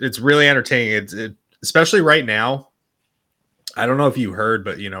it's really entertaining. It especially right now. I don't know if you heard,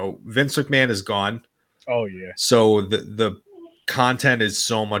 but you know, Vince McMahon is gone. Oh yeah. So the content is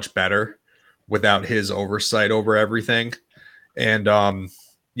so much better without his oversight over everything. And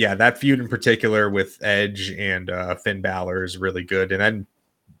yeah, that feud in particular with Edge and Finn Balor is really good. And then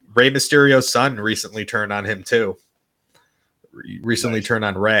Rey Mysterio's son recently turned on him too. Turned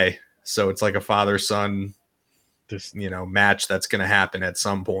on Rey. So it's like a father-son, match that's going to happen at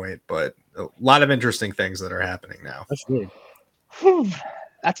some point. But a lot of interesting things that are happening now. That's good.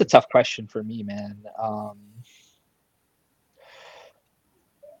 That's a tough question for me, man.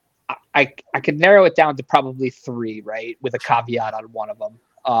 I could narrow it down to probably 3, right? With a caveat on one of them.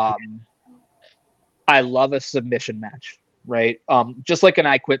 I love a submission match, right? Just like an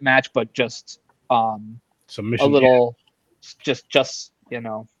I Quit match, but just submission, a little, just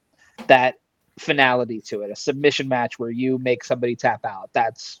that finality to it. A submission match where you make somebody tap out.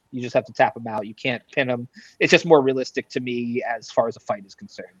 You just have to tap them out. You can't pin them. It's just more realistic to me as far as a fight is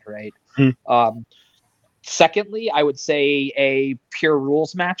concerned, right? Secondly, I would say a Pure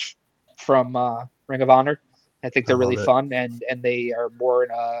Rules match from Ring of Honor. I think they're really fun and they are more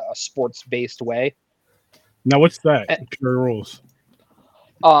in a sports-based way. Now, what's that? Pure Rules.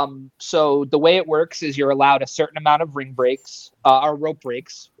 So the way it works is you're allowed a certain amount of ring breaks, or rope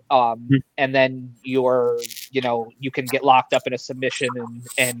breaks, and then you can get locked up in a submission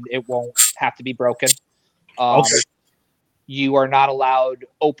and it won't have to be broken. You are not allowed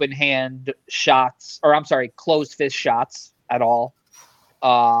open hand shots, or I'm sorry, closed fist shots at all.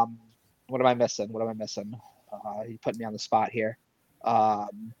 What am I missing? You put me on the spot here.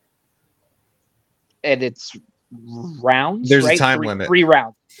 And it's rounds. There's right? a time limit. 3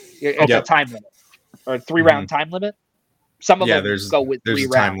 rounds. It's a time limit, or 3 round time limit. Some of them go with 3 rounds. There's a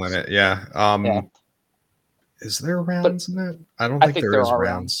time limit. Yeah. Is there rounds in that? I don't think there is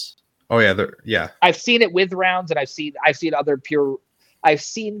rounds. Oh yeah, I've seen it with rounds, and I've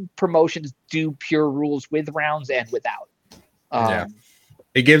seen promotions do Pure Rules with rounds and without.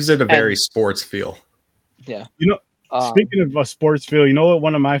 It gives it a very sports feel. Yeah. Speaking of a sports feel, you know what?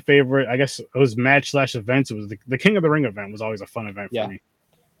 One of my favorite, I guess, it was match/events. It was the King of the Ring event. Was always a fun event for me.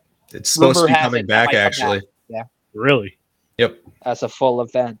 It's supposed to be coming back, actually. Yeah. Really? Yep. As a full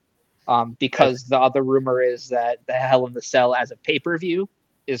event, because the other rumor is that the Hell in the Cell as a pay-per-view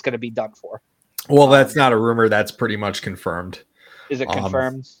is going to be done for. Well, that's not a rumor. That's pretty much confirmed. Is it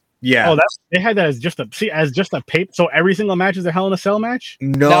confirmed? Yeah. Oh, they had that as just a paper. So every single match is a Hell in a Cell match?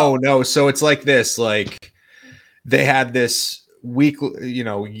 No. So it's like this. Like they had this weekly,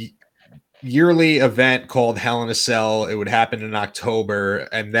 yearly event called Hell in a Cell. It would happen in October,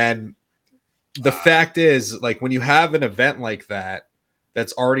 and then the fact is, like, when you have an event like that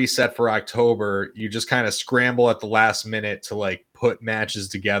that's already set for October, you just kind of scramble at the last minute to like put matches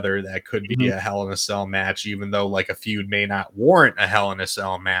together that could be a Hell in a Cell match, even though like a feud may not warrant a Hell in a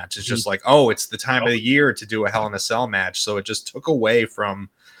Cell match. It's just like, oh, it's the time of the year to do a Hell in a Cell match. So it just took away from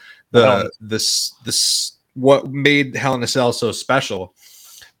this what made Hell in a Cell so special,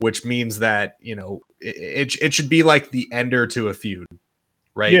 which means that, you know, it should be like the ender to a feud,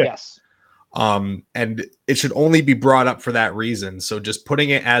 right? Yeah. Yes. And it should only be brought up for that reason. So just putting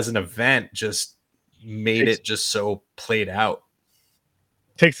it as an event just made it just so played out.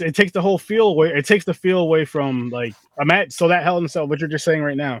 It takes the whole feel away. It takes the feel away from like a match. So that Hell in a Cell, what you're just saying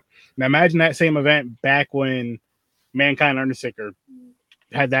right now. Now imagine that same event back when Mankind and Undertaker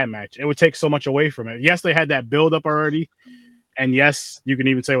had that match. It would take so much away from it. Yes, they had that build up already, and yes, you can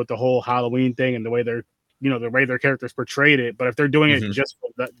even say with the whole Halloween thing and the way they're, you know, the way their characters portrayed it. But if they're doing it just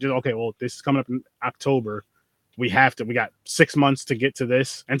okay, well, this is coming up in October. We got 6 months to get to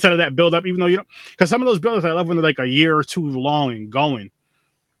this instead of that build up. Even though, you know, because some of those build ups I love when they're like a year or two long and going.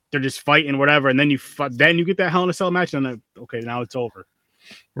 They're just fighting whatever, and then you get that Hell in a Cell match, and then okay, now it's over.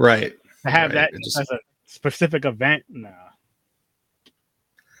 Right. To have that as a specific event, nah.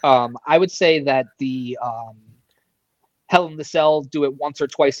 I would say that the Hell in the Cell do it once or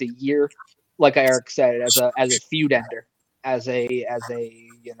twice a year, like Eric said, as a feud ender, as a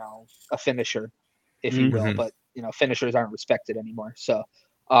you know, a finisher, if you will. But you know, finishers aren't respected anymore. So,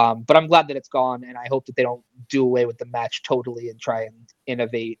 but I'm glad that it's gone, and I hope that they don't do away with the match totally and try and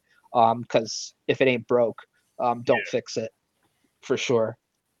innovate. Because if it ain't broke, don't fix it, for sure.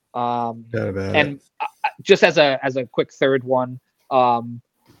 And just as a quick third one,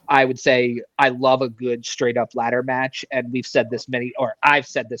 I would say I love a good straight up ladder match, and I've said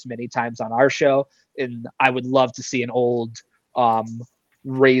this many times on our show, and I would love to see an old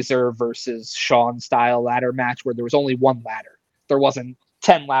Razor versus Shawn style ladder match where there was only one ladder. There wasn't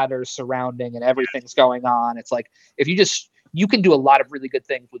 10 ladders surrounding and everything's going on. It's like, if you can do a lot of really good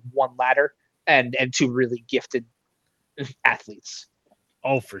things with one ladder and two really gifted athletes.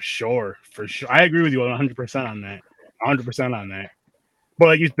 Oh, for sure. I agree with you 100% on that. 100% on that. But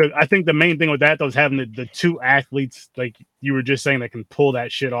like I think the main thing with that though is having the two athletes, like you were just saying, that can pull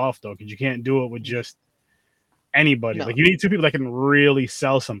that shit off though, because you can't do it with just anybody. No. Like you need two people that can really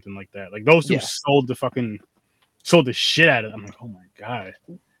sell something like that. Like those two sold the shit out of it. I'm like, oh my god.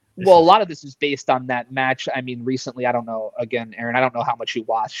 Well, a lot of this is based on that match. I mean, recently, I don't know. Again, Aaron, I don't know how much you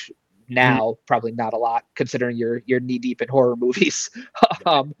watch now. Probably not a lot, considering you're knee deep in horror movies.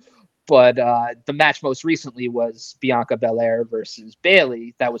 But the match most recently was Bianca Belair versus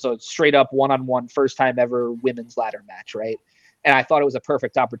Bayley. That was a straight up one-on-one, first time ever women's ladder match, right? And I thought it was a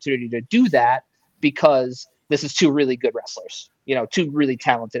perfect opportunity to do that because this is two really good wrestlers, you know, two really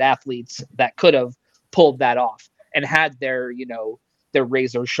talented athletes that could have pulled that off and had their, you know, their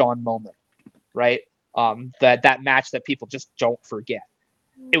Razor Shawn moment, right? That match that people just don't forget.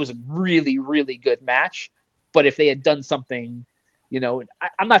 It was a really, really good match. But if they had done something, you know,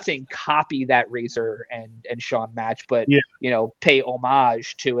 I'm not saying copy that Razor and Shawn match, but, you know, pay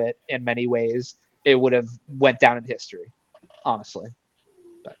homage to it in many ways, it would have went down in history, honestly.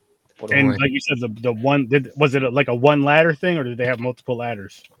 But, and like you said, the one, was it like a one ladder thing, or did they have multiple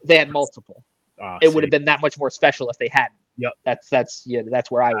ladders? They had multiple. It would have been that much more special if they hadn't. Yep.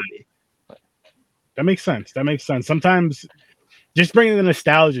 That's where I would be. That makes sense. Sometimes just bringing the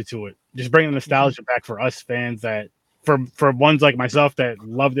nostalgia to it, just bringing the nostalgia back for us fans that for ones like myself that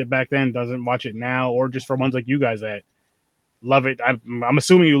loved it back then, doesn't watch it now, or just for ones like you guys that love it. I'm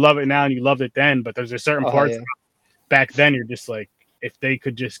assuming you love it now and you loved it then, but there's a certain parts back then you're just like, if they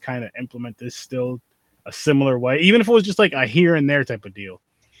could just kind of implement this still a similar way, even if it was just like a here and there type of deal.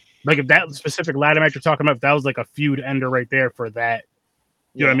 Like if that specific ladder match you're talking about, if that was like a feud ender right there for that,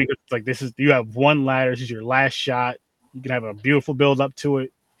 you know what I mean? It's like you have one ladder, this is your last shot. You can have a beautiful build up to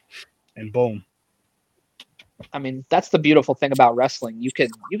it, and boom. I mean, that's the beautiful thing about wrestling. You can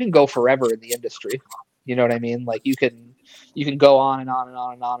go forever in the industry. You know what I mean? Like you can go on and on and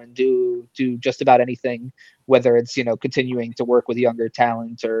on and on and do just about anything, whether it's, you know, continuing to work with younger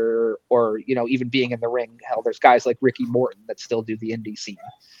talent or you know, even being in the ring. Hell, there's guys like Ricky Morton that still do the indie scene.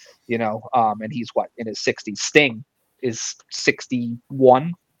 You know, and he's in his 60s. Sting is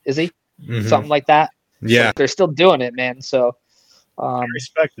 61, is he? Mm-hmm. Something like that. Yeah, so they're still doing it, man. So I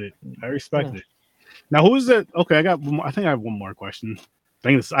respect it. it. Now, who's it? Okay, I think I have one more question.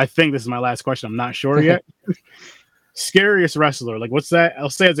 I think this is my last question. I'm not sure yet. Scariest wrestler, like what's that? I'll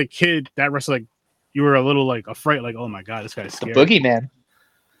say as a kid, that wrestler, like you were a little like afraid, like, oh my god, this guy's scary. The Boogeyman.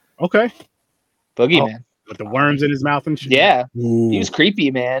 Okay. Boogeyman. With the worms in his mouth and shit. Yeah. Ooh. He was creepy,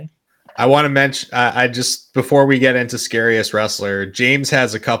 man. I want to mention, I just before we get into scariest wrestler, James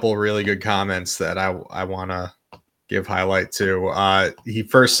has a couple really good comments that I want to give highlight to. He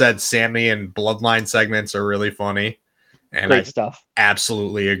first said Sammy and Bloodline segments are really funny, and Great stuff.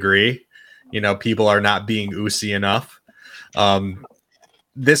 Absolutely agree. People are not being oozy enough.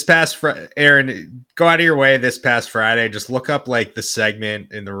 This past Aaron, go out of your way this past Friday. Just look up like the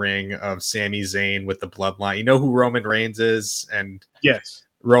segment in the ring of Sami Zayn with the Bloodline. You know who Roman Reigns is, and yes.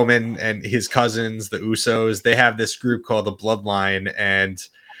 Roman and his cousins, the Usos, they have this group called the Bloodline, and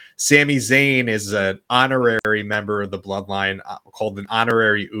Sami Zayn is an honorary member of the Bloodline called an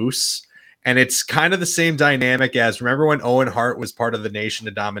honorary Us. And it's kind of the same dynamic as, remember when Owen Hart was part of the Nation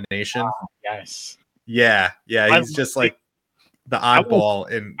of Domination? Oh, yes. Yeah. He's just like the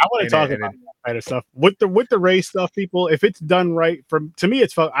oddball. I want to talk about that kind of stuff with the race stuff, people. If it's done right, to me,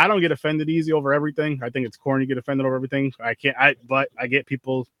 it's fun. I don't get offended easy over everything. I think it's corny to get offended over everything. But I get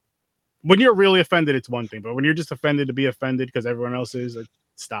people. When you're really offended, it's one thing, but when you're just offended to be offended because everyone else is, like,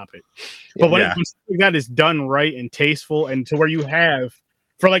 stop it. But when that is done right and tasteful, and to where you have,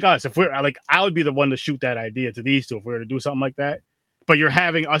 for like us, if we're like, I would be the one to shoot that idea to these two if we were to do something like that. But you're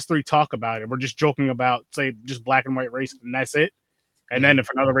having us three talk about it. We're just joking about, say, just black and white race, and that's it. And then if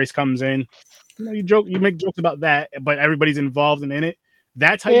another race comes in, you make jokes about that, but everybody's involved in it.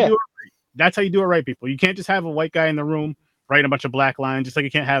 That's how you do it. That's how you do it right, people. You can't just have a white guy in the room writing a bunch of black lines, just like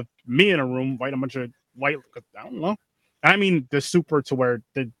you can't have me in a room writing a bunch of white. I don't know. I mean the super to where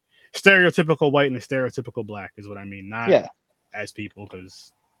the stereotypical white and the stereotypical black is what I mean, not as people,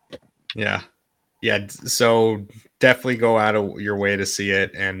 because so definitely go out of your way to see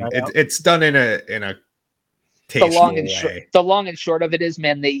it, and it's done in a the long and short of it is,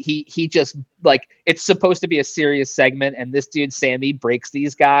 man, he just, like, it's supposed to be a serious segment, and this dude Sammy breaks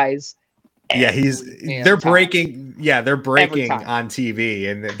these guys. They're breaking on TV,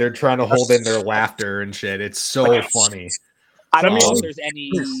 and they're trying to hold in their laughter and shit. It's so funny. I don't know if there's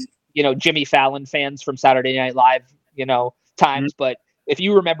any Jimmy Fallon fans from Saturday Night Live times, but if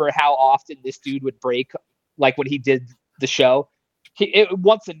you remember how often this dude would break, like when he did the show,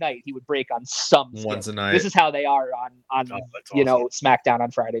 once a night he would break on some once a night. This is how they are on awesome. SmackDown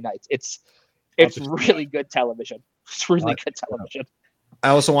on Friday nights. It's really good television. It's really good television. I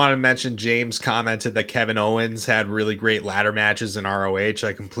also want to mention James commented that Kevin Owens had really great ladder matches in ROH.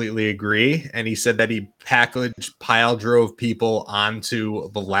 I completely agree. And he said that he pile drove people onto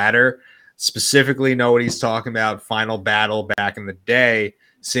the ladder. Specifically know what he's talking about. Final Battle back in the day.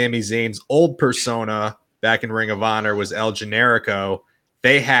 Sami Zayn's old persona back in Ring of Honor was El Generico.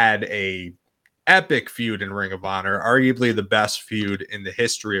 They had a epic feud in Ring of Honor, arguably the best feud in the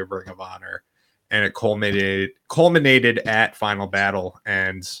history of Ring of Honor. And it culminated at Final Battle.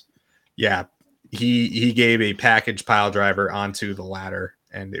 And he gave a package pile driver onto the ladder,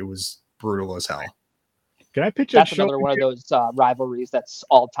 and it was brutal as hell. Can I pitch That's another one of those rivalries that's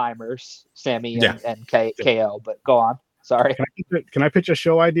all timers, Sammy and KO. But go on. Sorry. Can I pitch a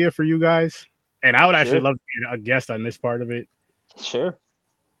show idea for you guys? And I would actually love to be a guest on this part of it. Sure.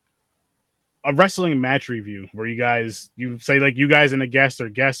 A wrestling match review where you say, like, you guys and the guest or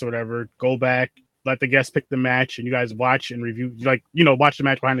whatever, go back, let the guest pick the match, and you guys watch and review, like, watch the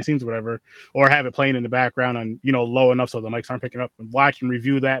match behind the scenes or whatever, or have it playing in the background on, low enough so the mics aren't picking up, and watch and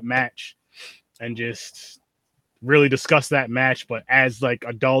review that match and just really discuss that match. But as, like,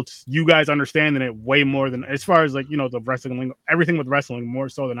 adults, you guys understanding it way more than, as far as, like, the wrestling, everything with wrestling, more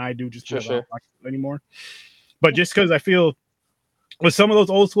so than I do, just because I don't watch it anymore. But just because I feel with some of those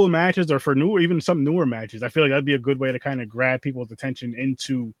old school matches, or for even some newer matches, I feel like that'd be a good way to kind of grab people's attention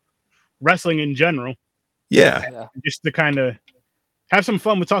into wrestling in general. Yeah. Just to kind of have some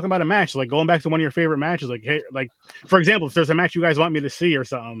fun with talking about a match, like going back to one of your favorite matches. Like, hey, like, for example, if there's a match you guys want me to see or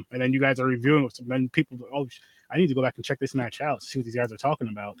something, and then you guys are reviewing it, then people, I need to go back and check this match out, see what these guys are talking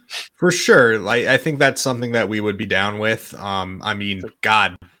about. For sure. Like, I think that's something that we would be down with. I mean,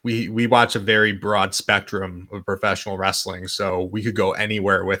 God, we watch a very broad spectrum of professional wrestling, so we could go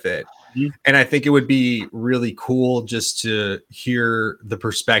anywhere with it. Mm-hmm. And I think it would be really cool just to hear the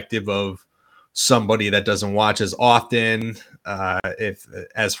perspective of somebody that doesn't watch as often. If,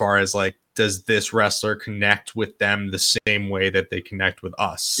 as far as, like, does this wrestler connect with them the same way that they connect with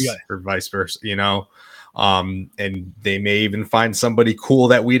us, or vice versa, and they may even find somebody cool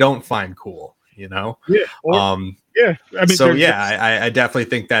that we don't find cool, I mean, I definitely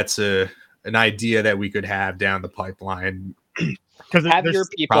think that's an idea that we could have down the pipeline, because have your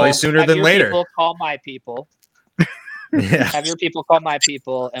people probably sooner than later. People call my people. Have your people call my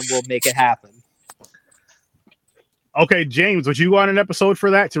people, and we'll make it happen. Okay, James, would you want an episode for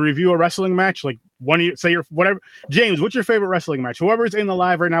that to review a wrestling match? Like one of you say your whatever. James, what's your favorite wrestling match? Whoever's in the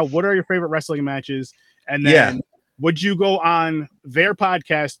live right now, what are your favorite wrestling matches? And then would you go on their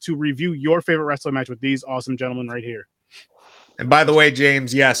podcast to review your favorite wrestling match with these awesome gentlemen right here? And by the way,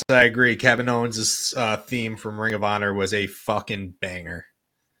 James, yes, I agree. Kevin Owens' theme from Ring of Honor was a fucking banger.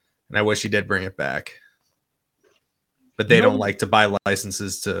 And I wish he did bring it back. But they don't like to buy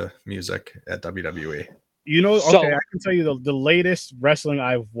licenses to music at WWE. You know, okay, I can tell you the latest wrestling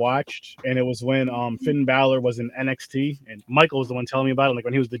I've watched, and it was when Finn Balor was in NXT, and Michael was the one telling me about it, like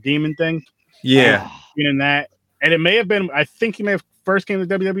when he was the demon thing. Yeah. In that, and it may have been, I think he may have first came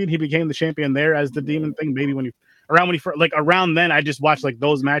to WWE, and he became the champion there as the demon thing. Maybe when he first, like around then, I just watched like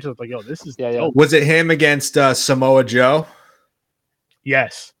those matches. Like, yo, this is dope. Was it him against Samoa Joe?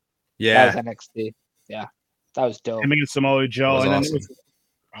 Yes. Yeah. That was NXT. Yeah, that was dope. Him against Samoa Joe, and awesome.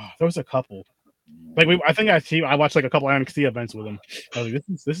 then there was a couple. Like I watched like a couple NXT events with him. I was like,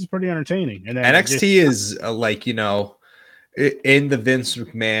 this is pretty entertaining. And then NXT is like, you know, in the Vince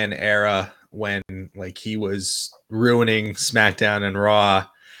McMahon era when like he was ruining SmackDown and Raw.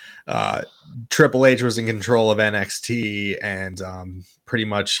 Triple H was in control of NXT, and pretty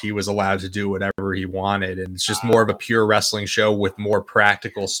much he was allowed to do whatever he wanted, and it's just more of a pure wrestling show with more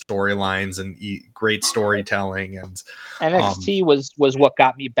practical storylines and great storytelling. And NXT was what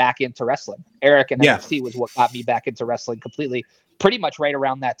got me back into wrestling. Eric and NXT was what got me back into wrestling completely, pretty much right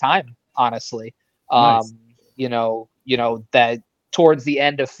around that time, honestly. Nice. You know that towards the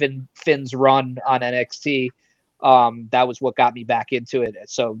end of Finn's run on NXT, that was what got me back into it.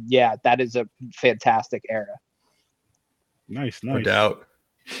 So yeah, that is a fantastic era. Nice. No doubt.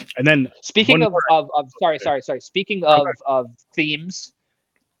 And then speaking of sorry. Speaking of themes,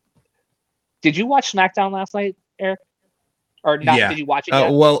 did you watch SmackDown last night, Eric? Or not? Yeah. Did you watch it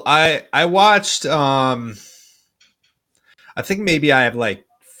yet? Well, I watched. I think maybe I have like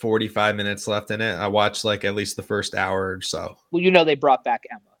 45 minutes left in it. I watched like at least the first hour or so. Well, you know they brought back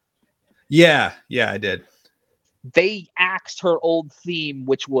Emma. Yeah, I did. They axed her old theme,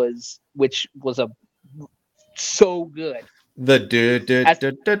 which was so good. As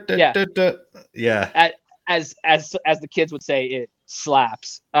the kids would say, it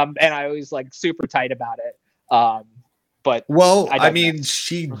slaps. And I always like super tight about it. But I mean,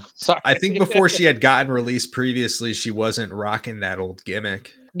 I think before she had gotten released previously, she wasn't rocking that old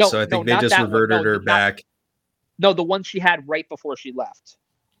gimmick. No, so I think they just reverted her back. No, the one she had right before she left.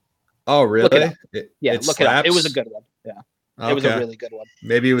 Oh, really? Look it up. It was a good one. Yeah. Okay. It was a really good one.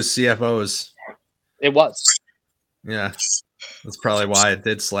 Maybe it was CFOs. It was. Yeah. That's probably why it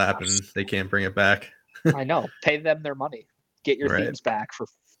did slap and they can't bring it back. I know. Pay them their money. Get your themes back, for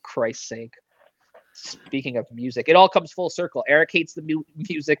Christ's sake. Speaking of music, it all comes full circle. Eric hates the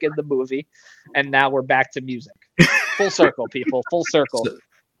music in the movie, and now we're back to music. Full circle, people. Full circle.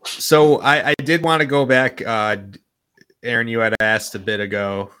 So I did want to go back. Aaron, you had asked a bit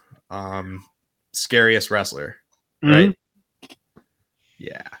ago, scariest wrestler, right? Mm-hmm.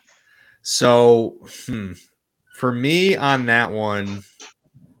 Yeah. So for me on that one,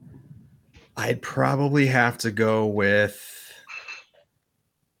 I'd probably have to go with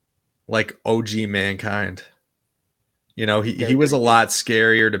like OG Mankind. You know, he was a lot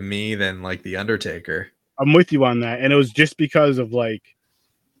scarier to me than like The Undertaker. I'm with you on that. And it was just because of like,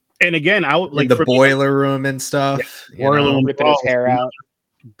 and again, I would like the boiler room and stuff. Yeah, ripping his hair out.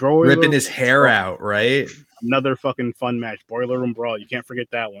 Ripping his hair out, right? Another fucking fun match. Boiler Room Brawl. You can't forget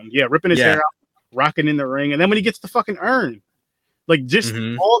that one. Yeah, ripping his hair out, rocking in the ring. And then when he gets the fucking urn, like just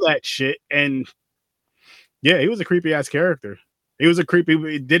all that shit. And yeah, he was a creepy ass character. He was a creepy.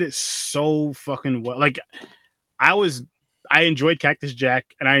 He did it so fucking well. Like I enjoyed Cactus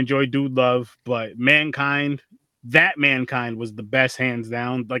Jack and I enjoyed Dude Love, but Mankind was the best, hands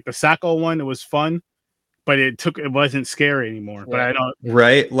down. Like the Sacco one, it was fun, but it wasn't scary anymore. But I don't.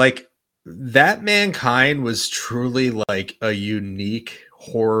 Right, like that Mankind was truly like a unique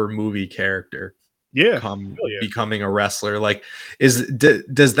horror movie character. Yeah, becoming a wrestler. Like, does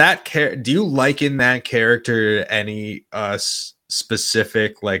that do you liken that character to any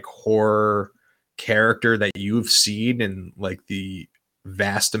specific like horror character that you've seen in like the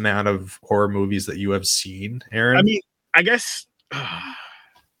vast amount of horror movies that you have seen, Aaron? I mean, I guess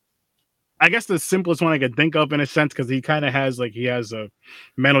the simplest one I could think of in a sense, because he kind of has like he has a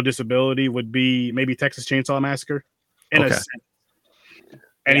mental disability, would be maybe Texas Chainsaw Massacre in a sense.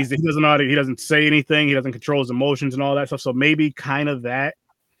 And he doesn't know how to, he doesn't say anything, he doesn't control his emotions and all that stuff. So maybe kind of that.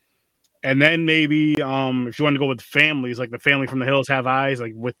 And then maybe if you want to go with families, like the Family from the Hills Have Eyes,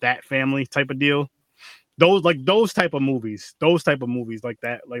 like with that family type of deal. Those type of movies like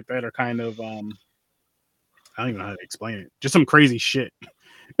that are kind of I don't even know how to explain it. Just some crazy shit.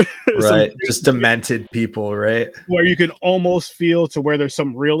 Right. Just demented people, right? Where you can almost feel to where there's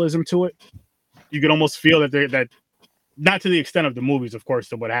some realism to it. You can almost feel that not to the extent of the movies, of course,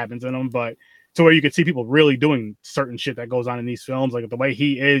 to what happens in them, but to where you can see people really doing certain shit that goes on in these films. Like the way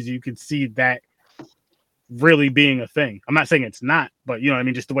he is, you can see that really being a thing. I'm not saying it's not, but you know what I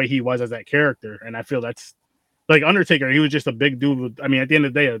mean? Just the way he was as that character. And I feel that's like Undertaker. He was just a big dude with, I mean, at the end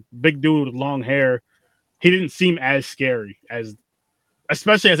of the day, a big dude with long hair. He didn't seem as scary as,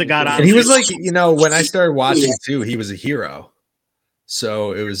 especially as it got on. And he was like, you know, when I started watching too, he was a hero.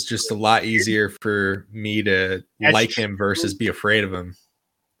 So it was just a lot easier for me to like him versus be afraid of him.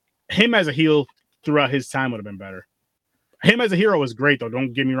 Him as a heel throughout his time would have been better. Him as a hero was great, though.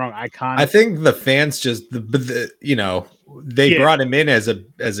 Don't get me wrong. Iconic. I think the fans just, you know, they brought him in as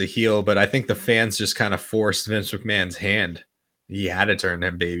a heel, but I think the fans just kind of forced Vince McMahon's hand. He had to turn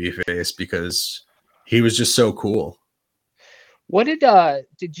him babyface because he was just so cool. What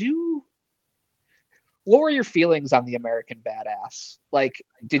were your feelings on the American Badass? Like,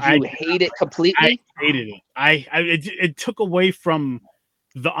 did you hate it completely? I hated it. It took away from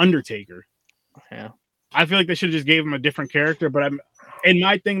the Undertaker. Yeah. I feel like they should have just gave him a different character, but in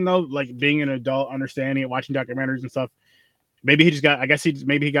my thing though, like being an adult, understanding it, watching documentaries and stuff, maybe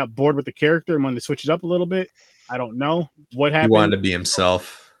he got bored with the character and wanted to switch it up a little bit. I don't know what happened. He wanted to be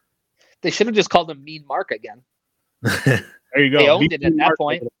himself. They should have just called him Mean Mark again. There you go. They owned it at that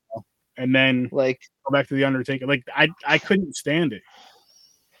point. And then like go back to the Undertaker. Like I couldn't stand it.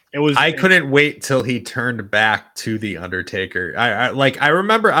 I couldn't wait till he turned back to the Undertaker. I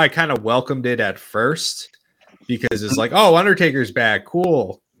remember I kind of welcomed it at first because it's like, oh, Undertaker's back,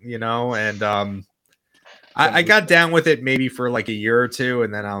 cool, you know. And I got down with it maybe for like a year or two,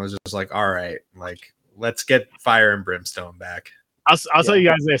 and then I was just like, all right, like let's get Fire and Brimstone back. I'll tell you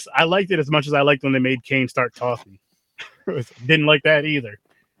guys this: I liked it as much as I liked when they made Kane start talking. Didn't like that either.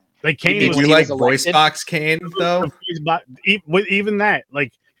 Like Kane, did you like voice box Kane though? Even that,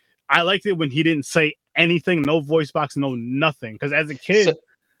 like. I liked it when he didn't say anything, no voice box, no nothing. Because as a kid,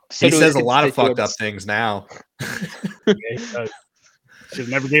 he says a lot of fucked up things now. Should have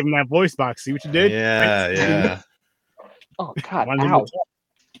never gave him that voice box. See what you did? Yeah. Oh God! Ow.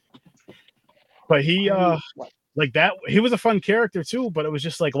 But he, like that. He was a fun character too. But it was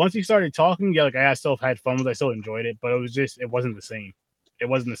just like once he started talking, yeah, like I still had fun with it. I still enjoyed it. But it wasn't the same. It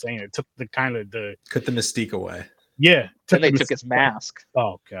wasn't the same. It took cut the mystique away. Yeah. Then they took his mask.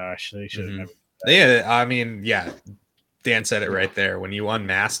 Oh gosh, they should have never. Yeah, I mean, yeah. Dan said it right there. When you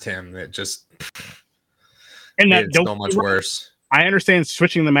unmasked him, it just and it's so much worse. I understand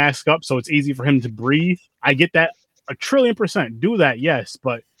switching the mask up so it's easy for him to breathe. I get that 1,000,000,000%. Do that, yes,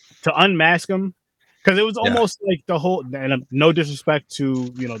 but to unmask him because it was almost like the whole. And no disrespect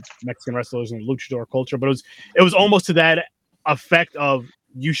to Mexican wrestlers and luchador culture, but it was almost to that effect of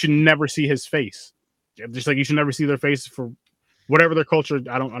you should never see his face. Just like you should never see their faces for whatever their culture.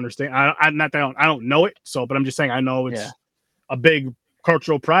 I don't understand. I don't know it. So, but I'm just saying I know it's a big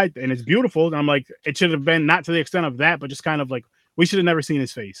cultural pride and it's beautiful. And I'm like, it should have been not to the extent of that, but just kind of like we should have never seen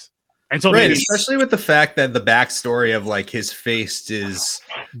his face. And so, especially with the fact that the backstory of like his face is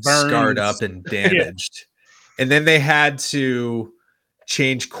scarred up and damaged, and then they had to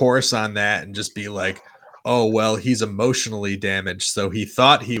change course on that and just be like, oh, well, he's emotionally damaged, so he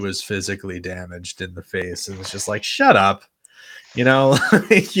thought he was physically damaged in the face. And it's just like, shut up. You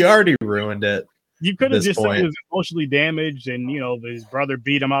already ruined it. You could have just said he was emotionally damaged and, his brother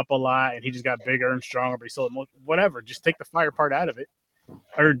beat him up a lot and he just got bigger and stronger, but he still, whatever. Just take the fire part out of it.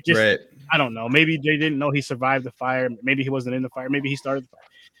 Or just, I don't know. Maybe they didn't know he survived the fire. Maybe he wasn't in the fire. Maybe he started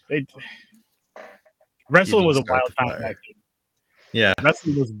the fire. Wrestling was a wild time back then. Yeah.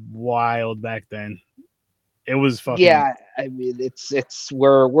 Wrestling was wild back then. It was fucking. Yeah, I mean,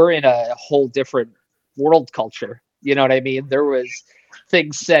 we're in a whole different world culture. You know what I mean? There was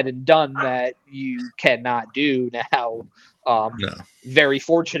things said and done that you cannot do now. No. Very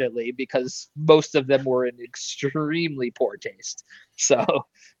fortunately, because most of them were in extremely poor taste. So,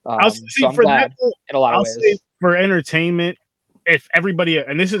 I'm glad in a lot of ways. For entertainment, if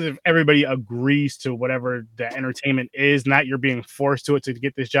everybody agrees to whatever the entertainment is, not you're being forced to it to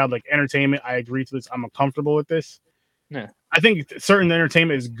get this job. Like entertainment, I agree to this. I'm comfortable with this. Yeah. I think certain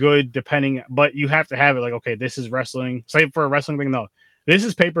entertainment is good but you have to have it like, okay, this is wrestling. Say for a wrestling thing, no, this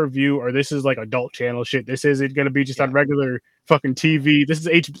is pay-per-view or this is like adult channel shit. This isn't going to be just on regular fucking TV. This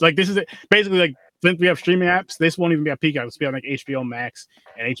is basically like since we have streaming apps, this won't even be on Peacock. It's be on like HBO Max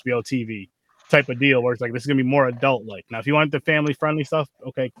and HBO TV type of deal where it's like this is gonna be more adult like. Now if you want the family friendly stuff,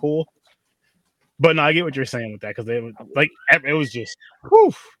 okay, cool. But no, I get what you're saying with that because it was just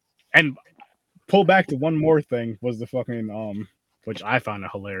whew. And pull back to one more thing was the fucking which I found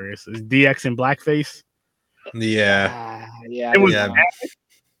it hilarious, is DX in blackface. Yeah. Yeah. It was Yeah.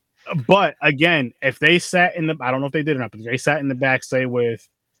 But again, if they sat in the, I don't know if they did or not, but if they sat in the back, say with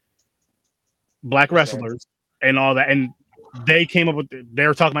black wrestlers and all that, and they came up with, they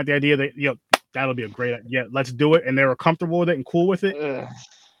were talking about the idea that, that'll be a great idea. Let's do it. And they were comfortable with it and cool with it.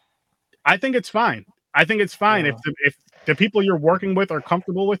 I think it's fine. I think it's fine if the people you're working with are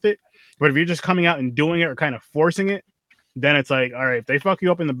comfortable with it. But if you're just coming out and doing it or kind of forcing it, then it's like, all right, if they fuck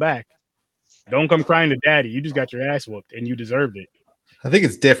you up in the back, don't come crying to daddy. You just got your ass whooped and you deserved it. I think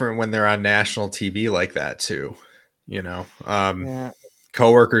it's different when they're on national TV like that too.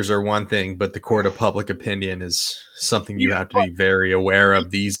 Coworkers are one thing, but the court of public opinion is something you have to be very aware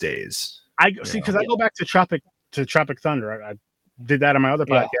of these days. I see, because I go back to Tropic Thunder. I did that on my other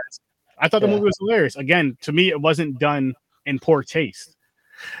podcast. I thought the movie was hilarious. Again, to me, it wasn't done in poor taste.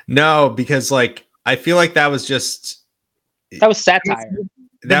 No, because I feel like that was satire.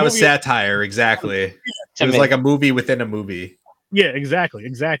 That was satire, exactly. It was like a movie within a movie. Yeah, exactly.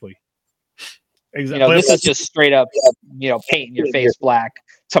 This is just straight up, painting your face black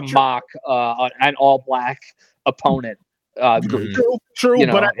to mock an all black opponent. True,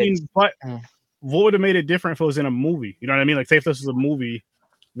 but I mean, what would have made it different if it was in a movie? You know what I mean? Like, say if this was a movie,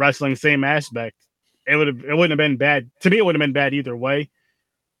 wrestling, same aspect, it wouldn't have been bad. To me, it wouldn't have been bad either way,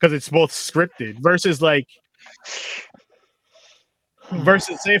 because it's both scripted versus say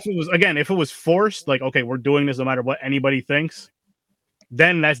if it was forced, like, okay, we're doing this no matter what anybody thinks,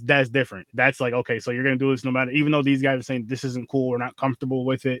 then that's different. That's like, okay, so you're gonna do this no matter, even though these guys are saying this isn't cool, we're not comfortable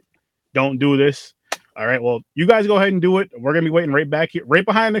with it, don't do this. All right, well, you guys go ahead and do it. We're gonna be waiting right back here, right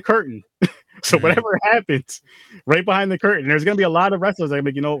behind the curtain. So whatever happens, right behind the curtain, there's gonna be a lot of wrestlers that are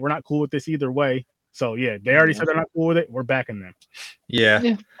like, we're not cool with this either way. So yeah, they already said they're not cool with it. We're backing them.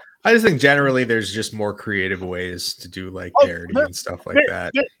 Yeah. I just think generally there's just more creative ways to do parody and stuff like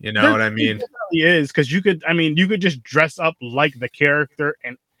that. You know what I mean? It really is, because you could just dress up like the character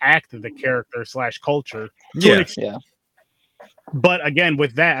and act the character / culture. Yeah. But again,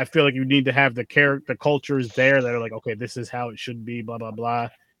 with that, I feel like you need to have the cultures there that are like, okay, this is how it should be, blah, blah, blah.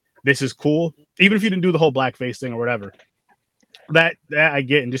 This is cool. Even if you didn't do the whole blackface thing or whatever. That I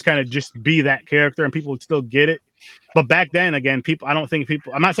get, and just kind of just be that character and people would still get it. But back then, again, I'm not saying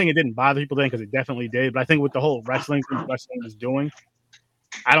it didn't bother people then, because it definitely did. But I think with the whole wrestling was doing,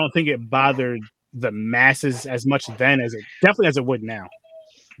 I don't think it bothered the masses as much then as it would now.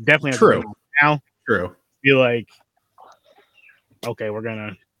 Definitely true. Now, true. Be like, okay, we're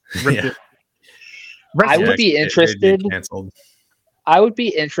gonna rip it. I would be interested. I would be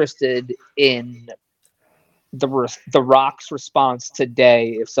interested in the Rock's response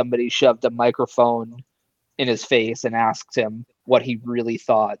today if somebody shoved a microphone in his face and asked him what he really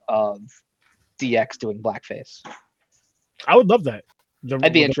thought of DX doing blackface. I would love that.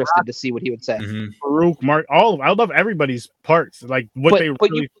 I'd be interested to see what he would say. Farouk, Mark, I would love everybody's parts. Like but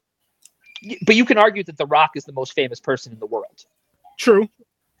you can argue that The Rock is the most famous person in the world. True.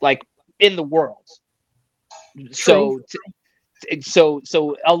 Like in the world. True.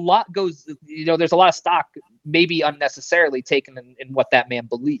 So a lot goes, there's a lot of stock maybe unnecessarily taken in what that man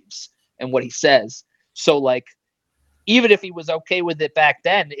believes and what he says. So even if he was okay with it back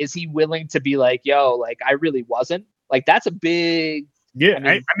then, is he willing to be like, yo, I really wasn't? That's a big. Yeah.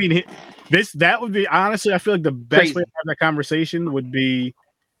 I mean, that would be, honestly, I feel like the best way to have that conversation would be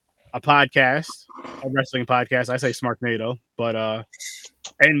a podcast, a wrestling podcast. I say Smarknado, but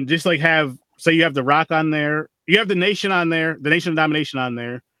and just say you have The Rock on there, you have the Nation on there, the Nation of Domination on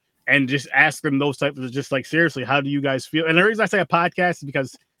there, and just ask them those types of, just seriously, how do you guys feel? And the reason I say a podcast is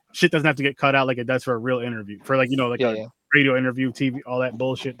because shit doesn't have to get cut out like it does for a real interview, for a radio interview, TV, all that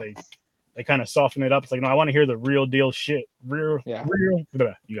bullshit. They kind of soften it up. It's like, no, I want to hear the real deal shit. Real. You guys know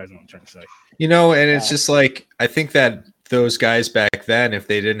what I'm trying to say. And it's just I think that those guys back then, if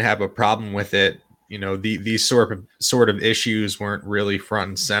they didn't have a problem with it, these sort of issues weren't really front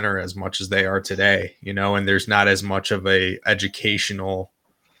and center as much as they are today, and there's not as much of a educational,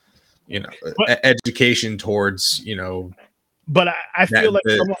 education towards, But I feel like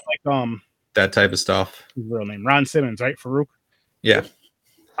someone that type of stuff. His real name, Ron Simmons, right? Farouk. Yeah.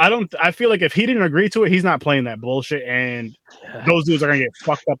 I feel like if he didn't agree to it, he's not playing that bullshit, and those dudes are gonna get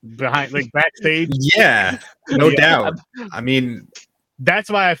fucked up behind, backstage. Yeah, no doubt. I mean, that's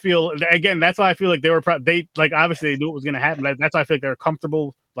why I feel like they were obviously they knew it was gonna happen. That's why I feel like they're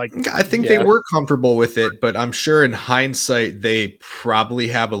comfortable. I think they were comfortable with it, but I'm sure in hindsight they probably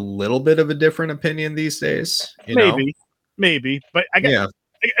have a little bit of a different opinion these days. Maybe, but I guess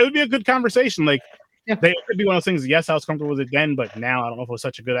it would be a good conversation. They could be one of those things. Yes, I was comfortable with it then, but now I don't know if it was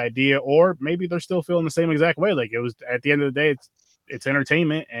such a good idea, or maybe they're still feeling the same exact way. Like it was at the end of the day, it's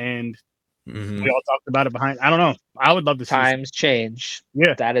entertainment, and we all talked about it behind. I don't know. I would love to see times change.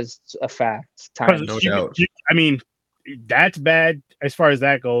 Yeah, that is a fact. Times, no doubt. I mean, that's bad as far as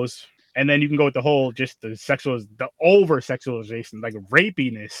that goes. And then you can go with the whole just the over sexualization, like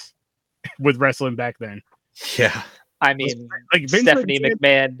rapiness with wrestling back then. Yeah, I mean, like Stephanie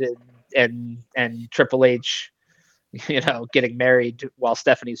McMahon and Triple H, getting married while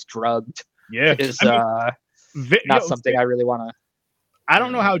Stephanie's drugged. Yeah, is not something I really want to. I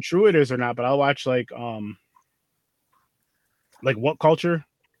don't know how true it is or not, but I'll watch like What Culture,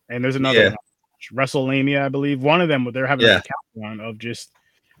 and there's another WrestleMania, I believe. One of them, they're having a countdown of just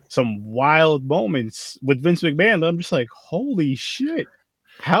some wild moments with Vince McMahon. I'm just like, holy shit.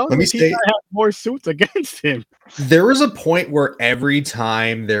 How does he not have more suits against him? There was a point where every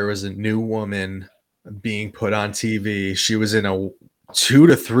time there was a new woman being put on TV, she was in a 2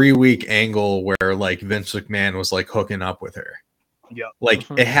 to 3 week angle where like Vince McMahon was like hooking up with her. Yeah, like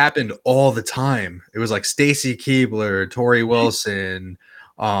it happened all the time. It was like Stacy Keibler, Tori Wilson,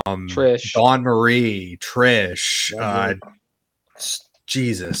 Trish, Dawn Marie, Trish,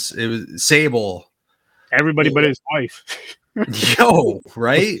 Jesus, it was Sable, everybody but his wife. Yo,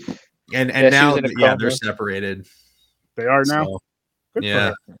 right? And now they're separated. They are now. So, Good for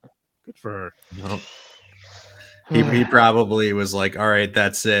her. Good for her. Nope. He probably was like, all right,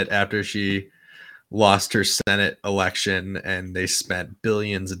 that's it. After she lost her Senate election and they spent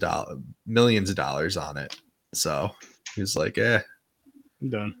millions of dollars on it. So he was like, I'm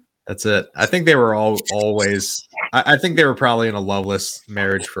done. That's it. I think they were always I think they were probably in a loveless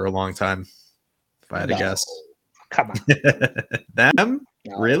marriage for a long time, if I had to guess. Come on. Them?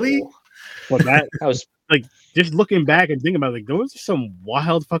 No. Really? Well, that was like just looking back and thinking about it, like those are some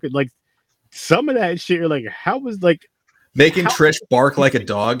wild fucking like some of that shit. You're like, how was like making Trish bark like a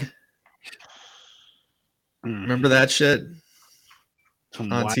dog? Remember that shit on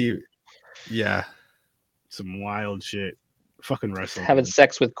TV? Yeah, some wild shit. Fucking wrestling. Having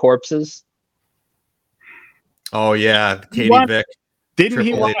sex with corpses. Oh yeah, Katie Vick. Didn't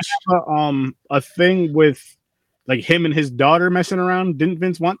he want to have a thing with like him and his daughter messing around? Didn't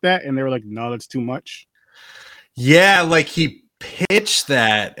Vince want that? And they were like, no, that's too much. Yeah, like he pitched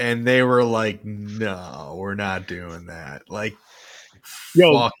that and they were like, no, we're not doing that. Like,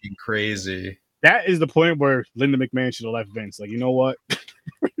 fucking crazy. That is the point where Linda McMahon should have left Vince. Like, you know what?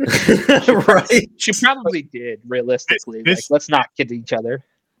 Right. She probably did, realistically. Like, let's not kid each other.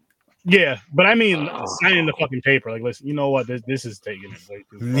 Yeah, but I mean, signing the fucking paper. Like, listen, you know what? This is taking it way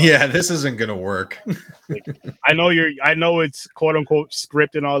too far. Yeah, this isn't gonna work. Like, I know it's quote unquote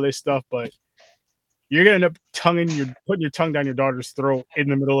script and all this stuff, but you're gonna end up putting your tongue down your daughter's throat in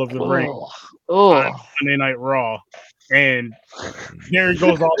the middle of the ring on Monday Night Raw, and here it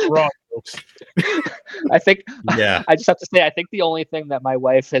goes all the Raw folks. I think. Yeah. I just have to say, I think the only thing that my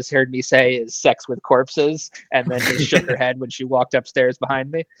wife has heard me say is "sex with corpses," and then just shook her head when she walked upstairs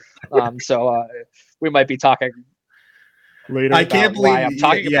behind me. So we might be talking later. I can't believe I'm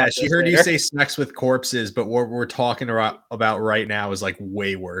talking about this. She heard you say sex with corpses, but what we're talking about right now is like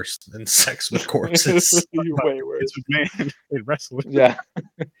way worse than sex with corpses. Way worse, man. In wrestling. Yeah.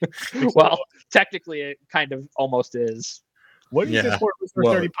 Well, technically, it kind of almost is. What is this for Mr.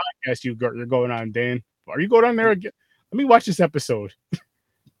 30 podcast you're going on, Dan? Are you going on there again? Let me watch this episode.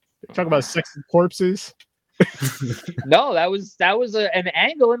 Talk about sex and corpses. No, that was an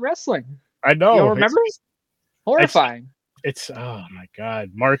angle in wrestling. I know. You don't remember? Horrifying. It's oh my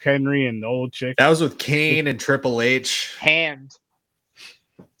god, Mark Henry and the old chick. That was with Kane and Triple H. Hand.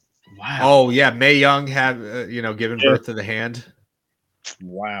 Wow. Oh yeah, Mae Young had given birth to the hand.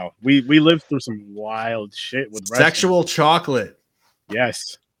 Wow, we lived through some wild shit with wrestling. Sexual chocolate.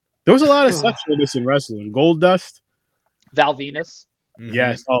 Yes, there was a lot of sexualness in wrestling. Goldust, Val Venus. Mm-hmm.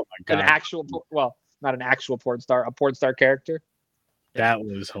 Yes. Oh my god. Not an actual porn star, a porn star character. That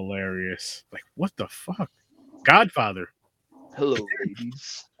was hilarious. Like, what the fuck? Godfather. Hello,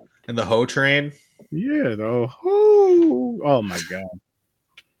 ladies. And the Ho Train. Yeah, though. Oh my god.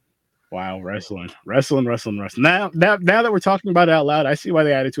 Wow, wrestling. Now that we're talking about it out loud, I see why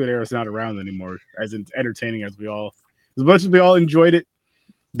the Attitude Era is not around anymore. As entertaining as much as we all enjoyed it,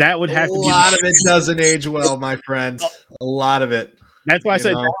 that would have to be. A lot of it doesn't age well, my friend. A lot of it. That's why I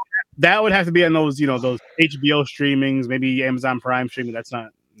said that would have to be on those, those HBO streamings, maybe Amazon Prime streaming. That's not.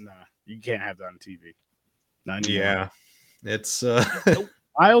 Nah, you can't have that on TV. Not anymore. Yeah, it's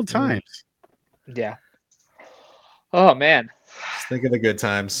wild times. Yeah. Oh man. Just think of the good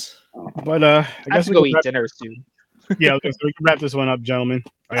times. But I guess we go eat dinner soon. Yeah, okay, so we can wrap this one up, gentlemen.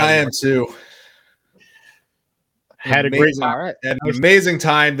 I am too. Had a great time. All right. An amazing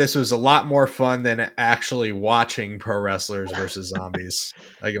time. This was a lot more fun than actually watching Pro Wrestlers versus Zombies.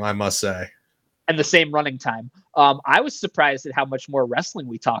 I must say. And the same running time. I was surprised at how much more wrestling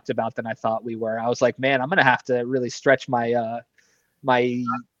we talked about than I thought we were. I was like, man, I'm gonna have to really stretch my my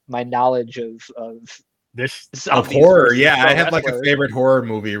knowledge of This of horror. Yeah, I had like a favorite horror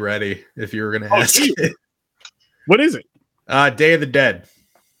movie ready. If you were gonna ask it. What is it? Day of the Dead.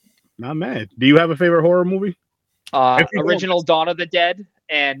 Not mad. Do you have a favorite horror movie? Original Dawn of the Dead,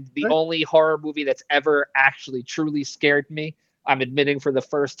 and the only horror movie that's ever actually truly scared me. I'm admitting for the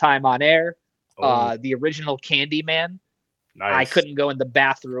first time on air. The original Candyman. Nice. I couldn't go in the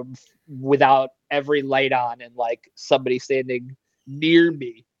bathroom without every light on and like somebody standing near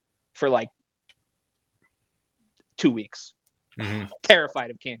me for like 2 weeks. Mm-hmm.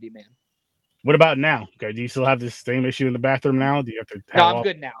 Terrified of Candyman. What about now? Okay, do you still have this same issue in the bathroom now? Do you have to? No, I'm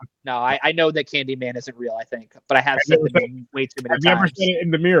good now. No, I know that Candyman isn't real. I think, but I have said the name way too many times. I've never said it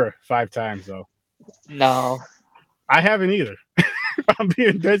in the mirror 5 times though. No, I haven't either. I'm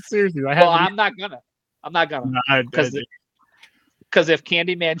being dead serious. I'm not gonna. Because if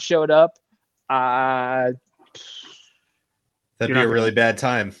Candyman showed up, that'd be a really bad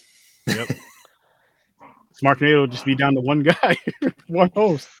time. Yep. Smarknado will just be down to one guy, one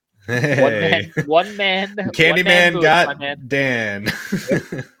host. Hey. One man. Candyman got Dan.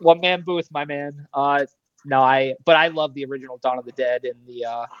 One man booth, my man. No, I love the original Dawn of the Dead in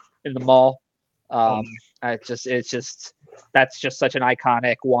the mall. It's just that's just such an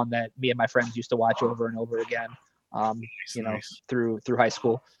iconic one that me and my friends used to watch over and over again. Nice. through high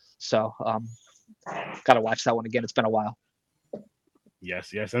school. So gotta watch that one again. It's been a while.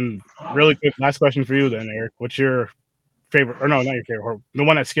 Yes. And really quick, last question for you then, Eric. What's your favorite, or no, not your favorite horror, the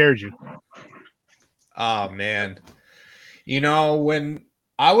one that scared you? Oh man. When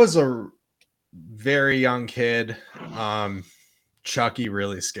I was a very young kid, Chucky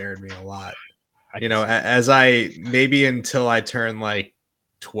really scared me a lot. As maybe until I turned like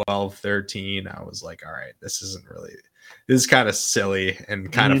 12, 13, I was like, all right, this is kind of silly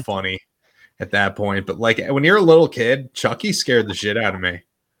and kind of funny at that point. But like when you're a little kid, Chucky scared the shit out of me.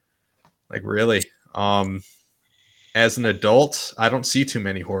 Like really. As an adult, I don't see too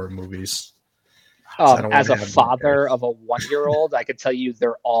many horror movies. As a father of a 1-year-old, I could tell you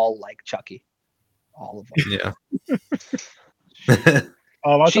they're all like Chucky. All of them. Yeah.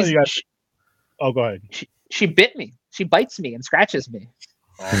 I'll tell you guys. Oh, go ahead. She bit me. She bites me and scratches me.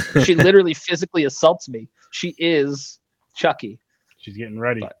 She literally physically assaults me. She is Chucky. She's getting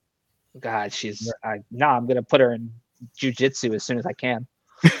ready. But, God, I'm going to put her in jiu-jitsu as soon as I can.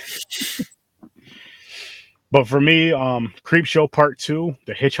 But for me, Creepshow Part 2,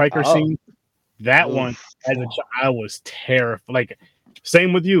 the hitchhiker scene, that one, as a child, I was terrified. Like,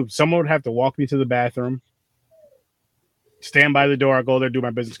 same with you. Someone would have to walk me to the bathroom, stand by the door, I'll go there, do my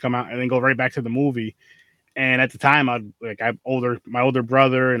business, come out, and then go right back to the movie. And at the time, my older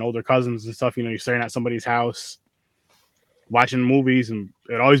brother and older cousins and stuff, you're staring at somebody's house, watching movies, and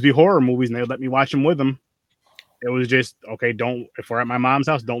it'd always be horror movies, and they'd let me watch them with them. It was just, okay, if we're at my mom's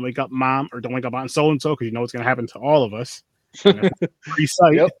house, don't wake up mom, or don't wake up Aunt so-and-so, because what's going to happen to all of us. Free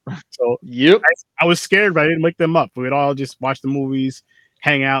sight. Yep. So I was scared, but I didn't wake them up. We'd all just watch the movies,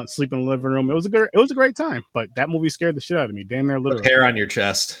 hang out, sleep in the living room. It was a great time, but that movie scared the shit out of me. Damn near literally. Hair on your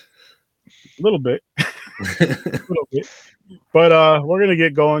chest. A little bit. But we're going to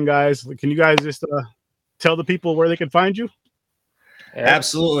get going, guys. Can you guys just tell the people where they can find you?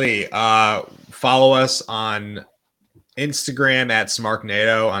 Absolutely. Follow us on Instagram at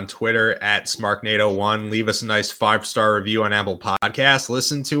Smarknado, on Twitter at Smarknado1. Leave us a nice 5-star review on Apple Podcasts.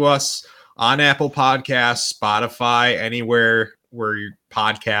 Listen to us on Apple Podcasts, Spotify, anywhere where your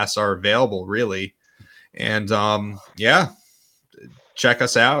podcasts are available, really. And check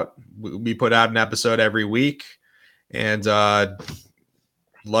us out. We put out an episode every week, and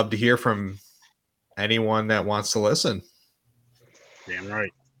love to hear from anyone that wants to listen. Damn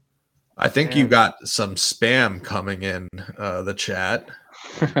right. I think you got some spam coming in the chat.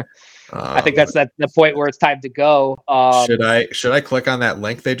 I think that's the point where it's time to go. Should I click on that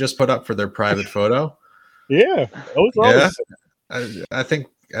link they just put up for their private photo? Yeah. I think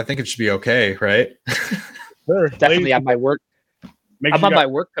it should be okay, right? Sure. Definitely on my work. I'm on my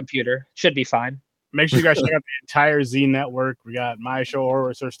work computer. Should be fine. Make sure you guys check out the entire Z Network. We got My Show,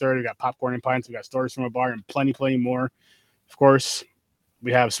 Horror Search 30. We got Popcorn and Pints. We got Stories from a Bar, and plenty more. Of course,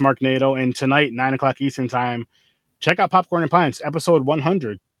 we have Smarknado, and tonight, 9:00 Eastern time, check out Popcorn and Pints, episode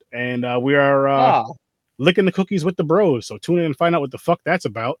 100. And we are licking the cookies with the bros. So tune in and find out what the fuck that's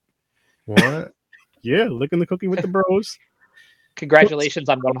about. What? Yeah, licking the cookie with the bros. Congratulations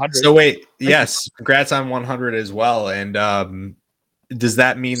on 100. So wait, yes, congrats on 100 as well. And does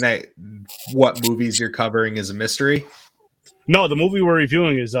that mean that what movies you're covering is a mystery? No, the movie we're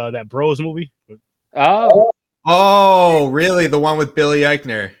reviewing is that Bros movie. Oh, really? The one with Billy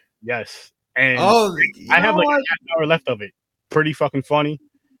Eichner? Yes. And I have like a half hour left of it. Pretty fucking funny.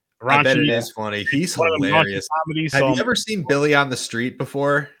 I bet it is funny. He's hilarious. Have you ever seen Billy on the Street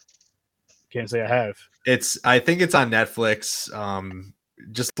before? Can't say I have. I think it's on Netflix.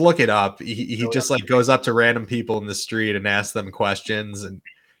 Just look it up. He just like goes up to random people in the street and asks them questions, and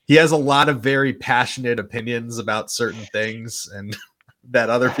he has a lot of very passionate opinions about certain things and that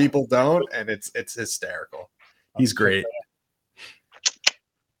other people don't, and it's hysterical. He's great.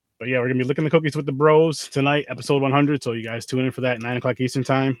 But yeah, we're gonna be licking the cookies with the bros tonight, episode 100. So you guys tune in for that 9:00 Eastern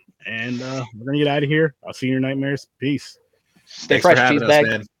time, and we're gonna get out of here. I'll see you in your nightmares. Peace. Stay fresh, cheese bag.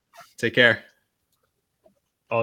 Man. Take care.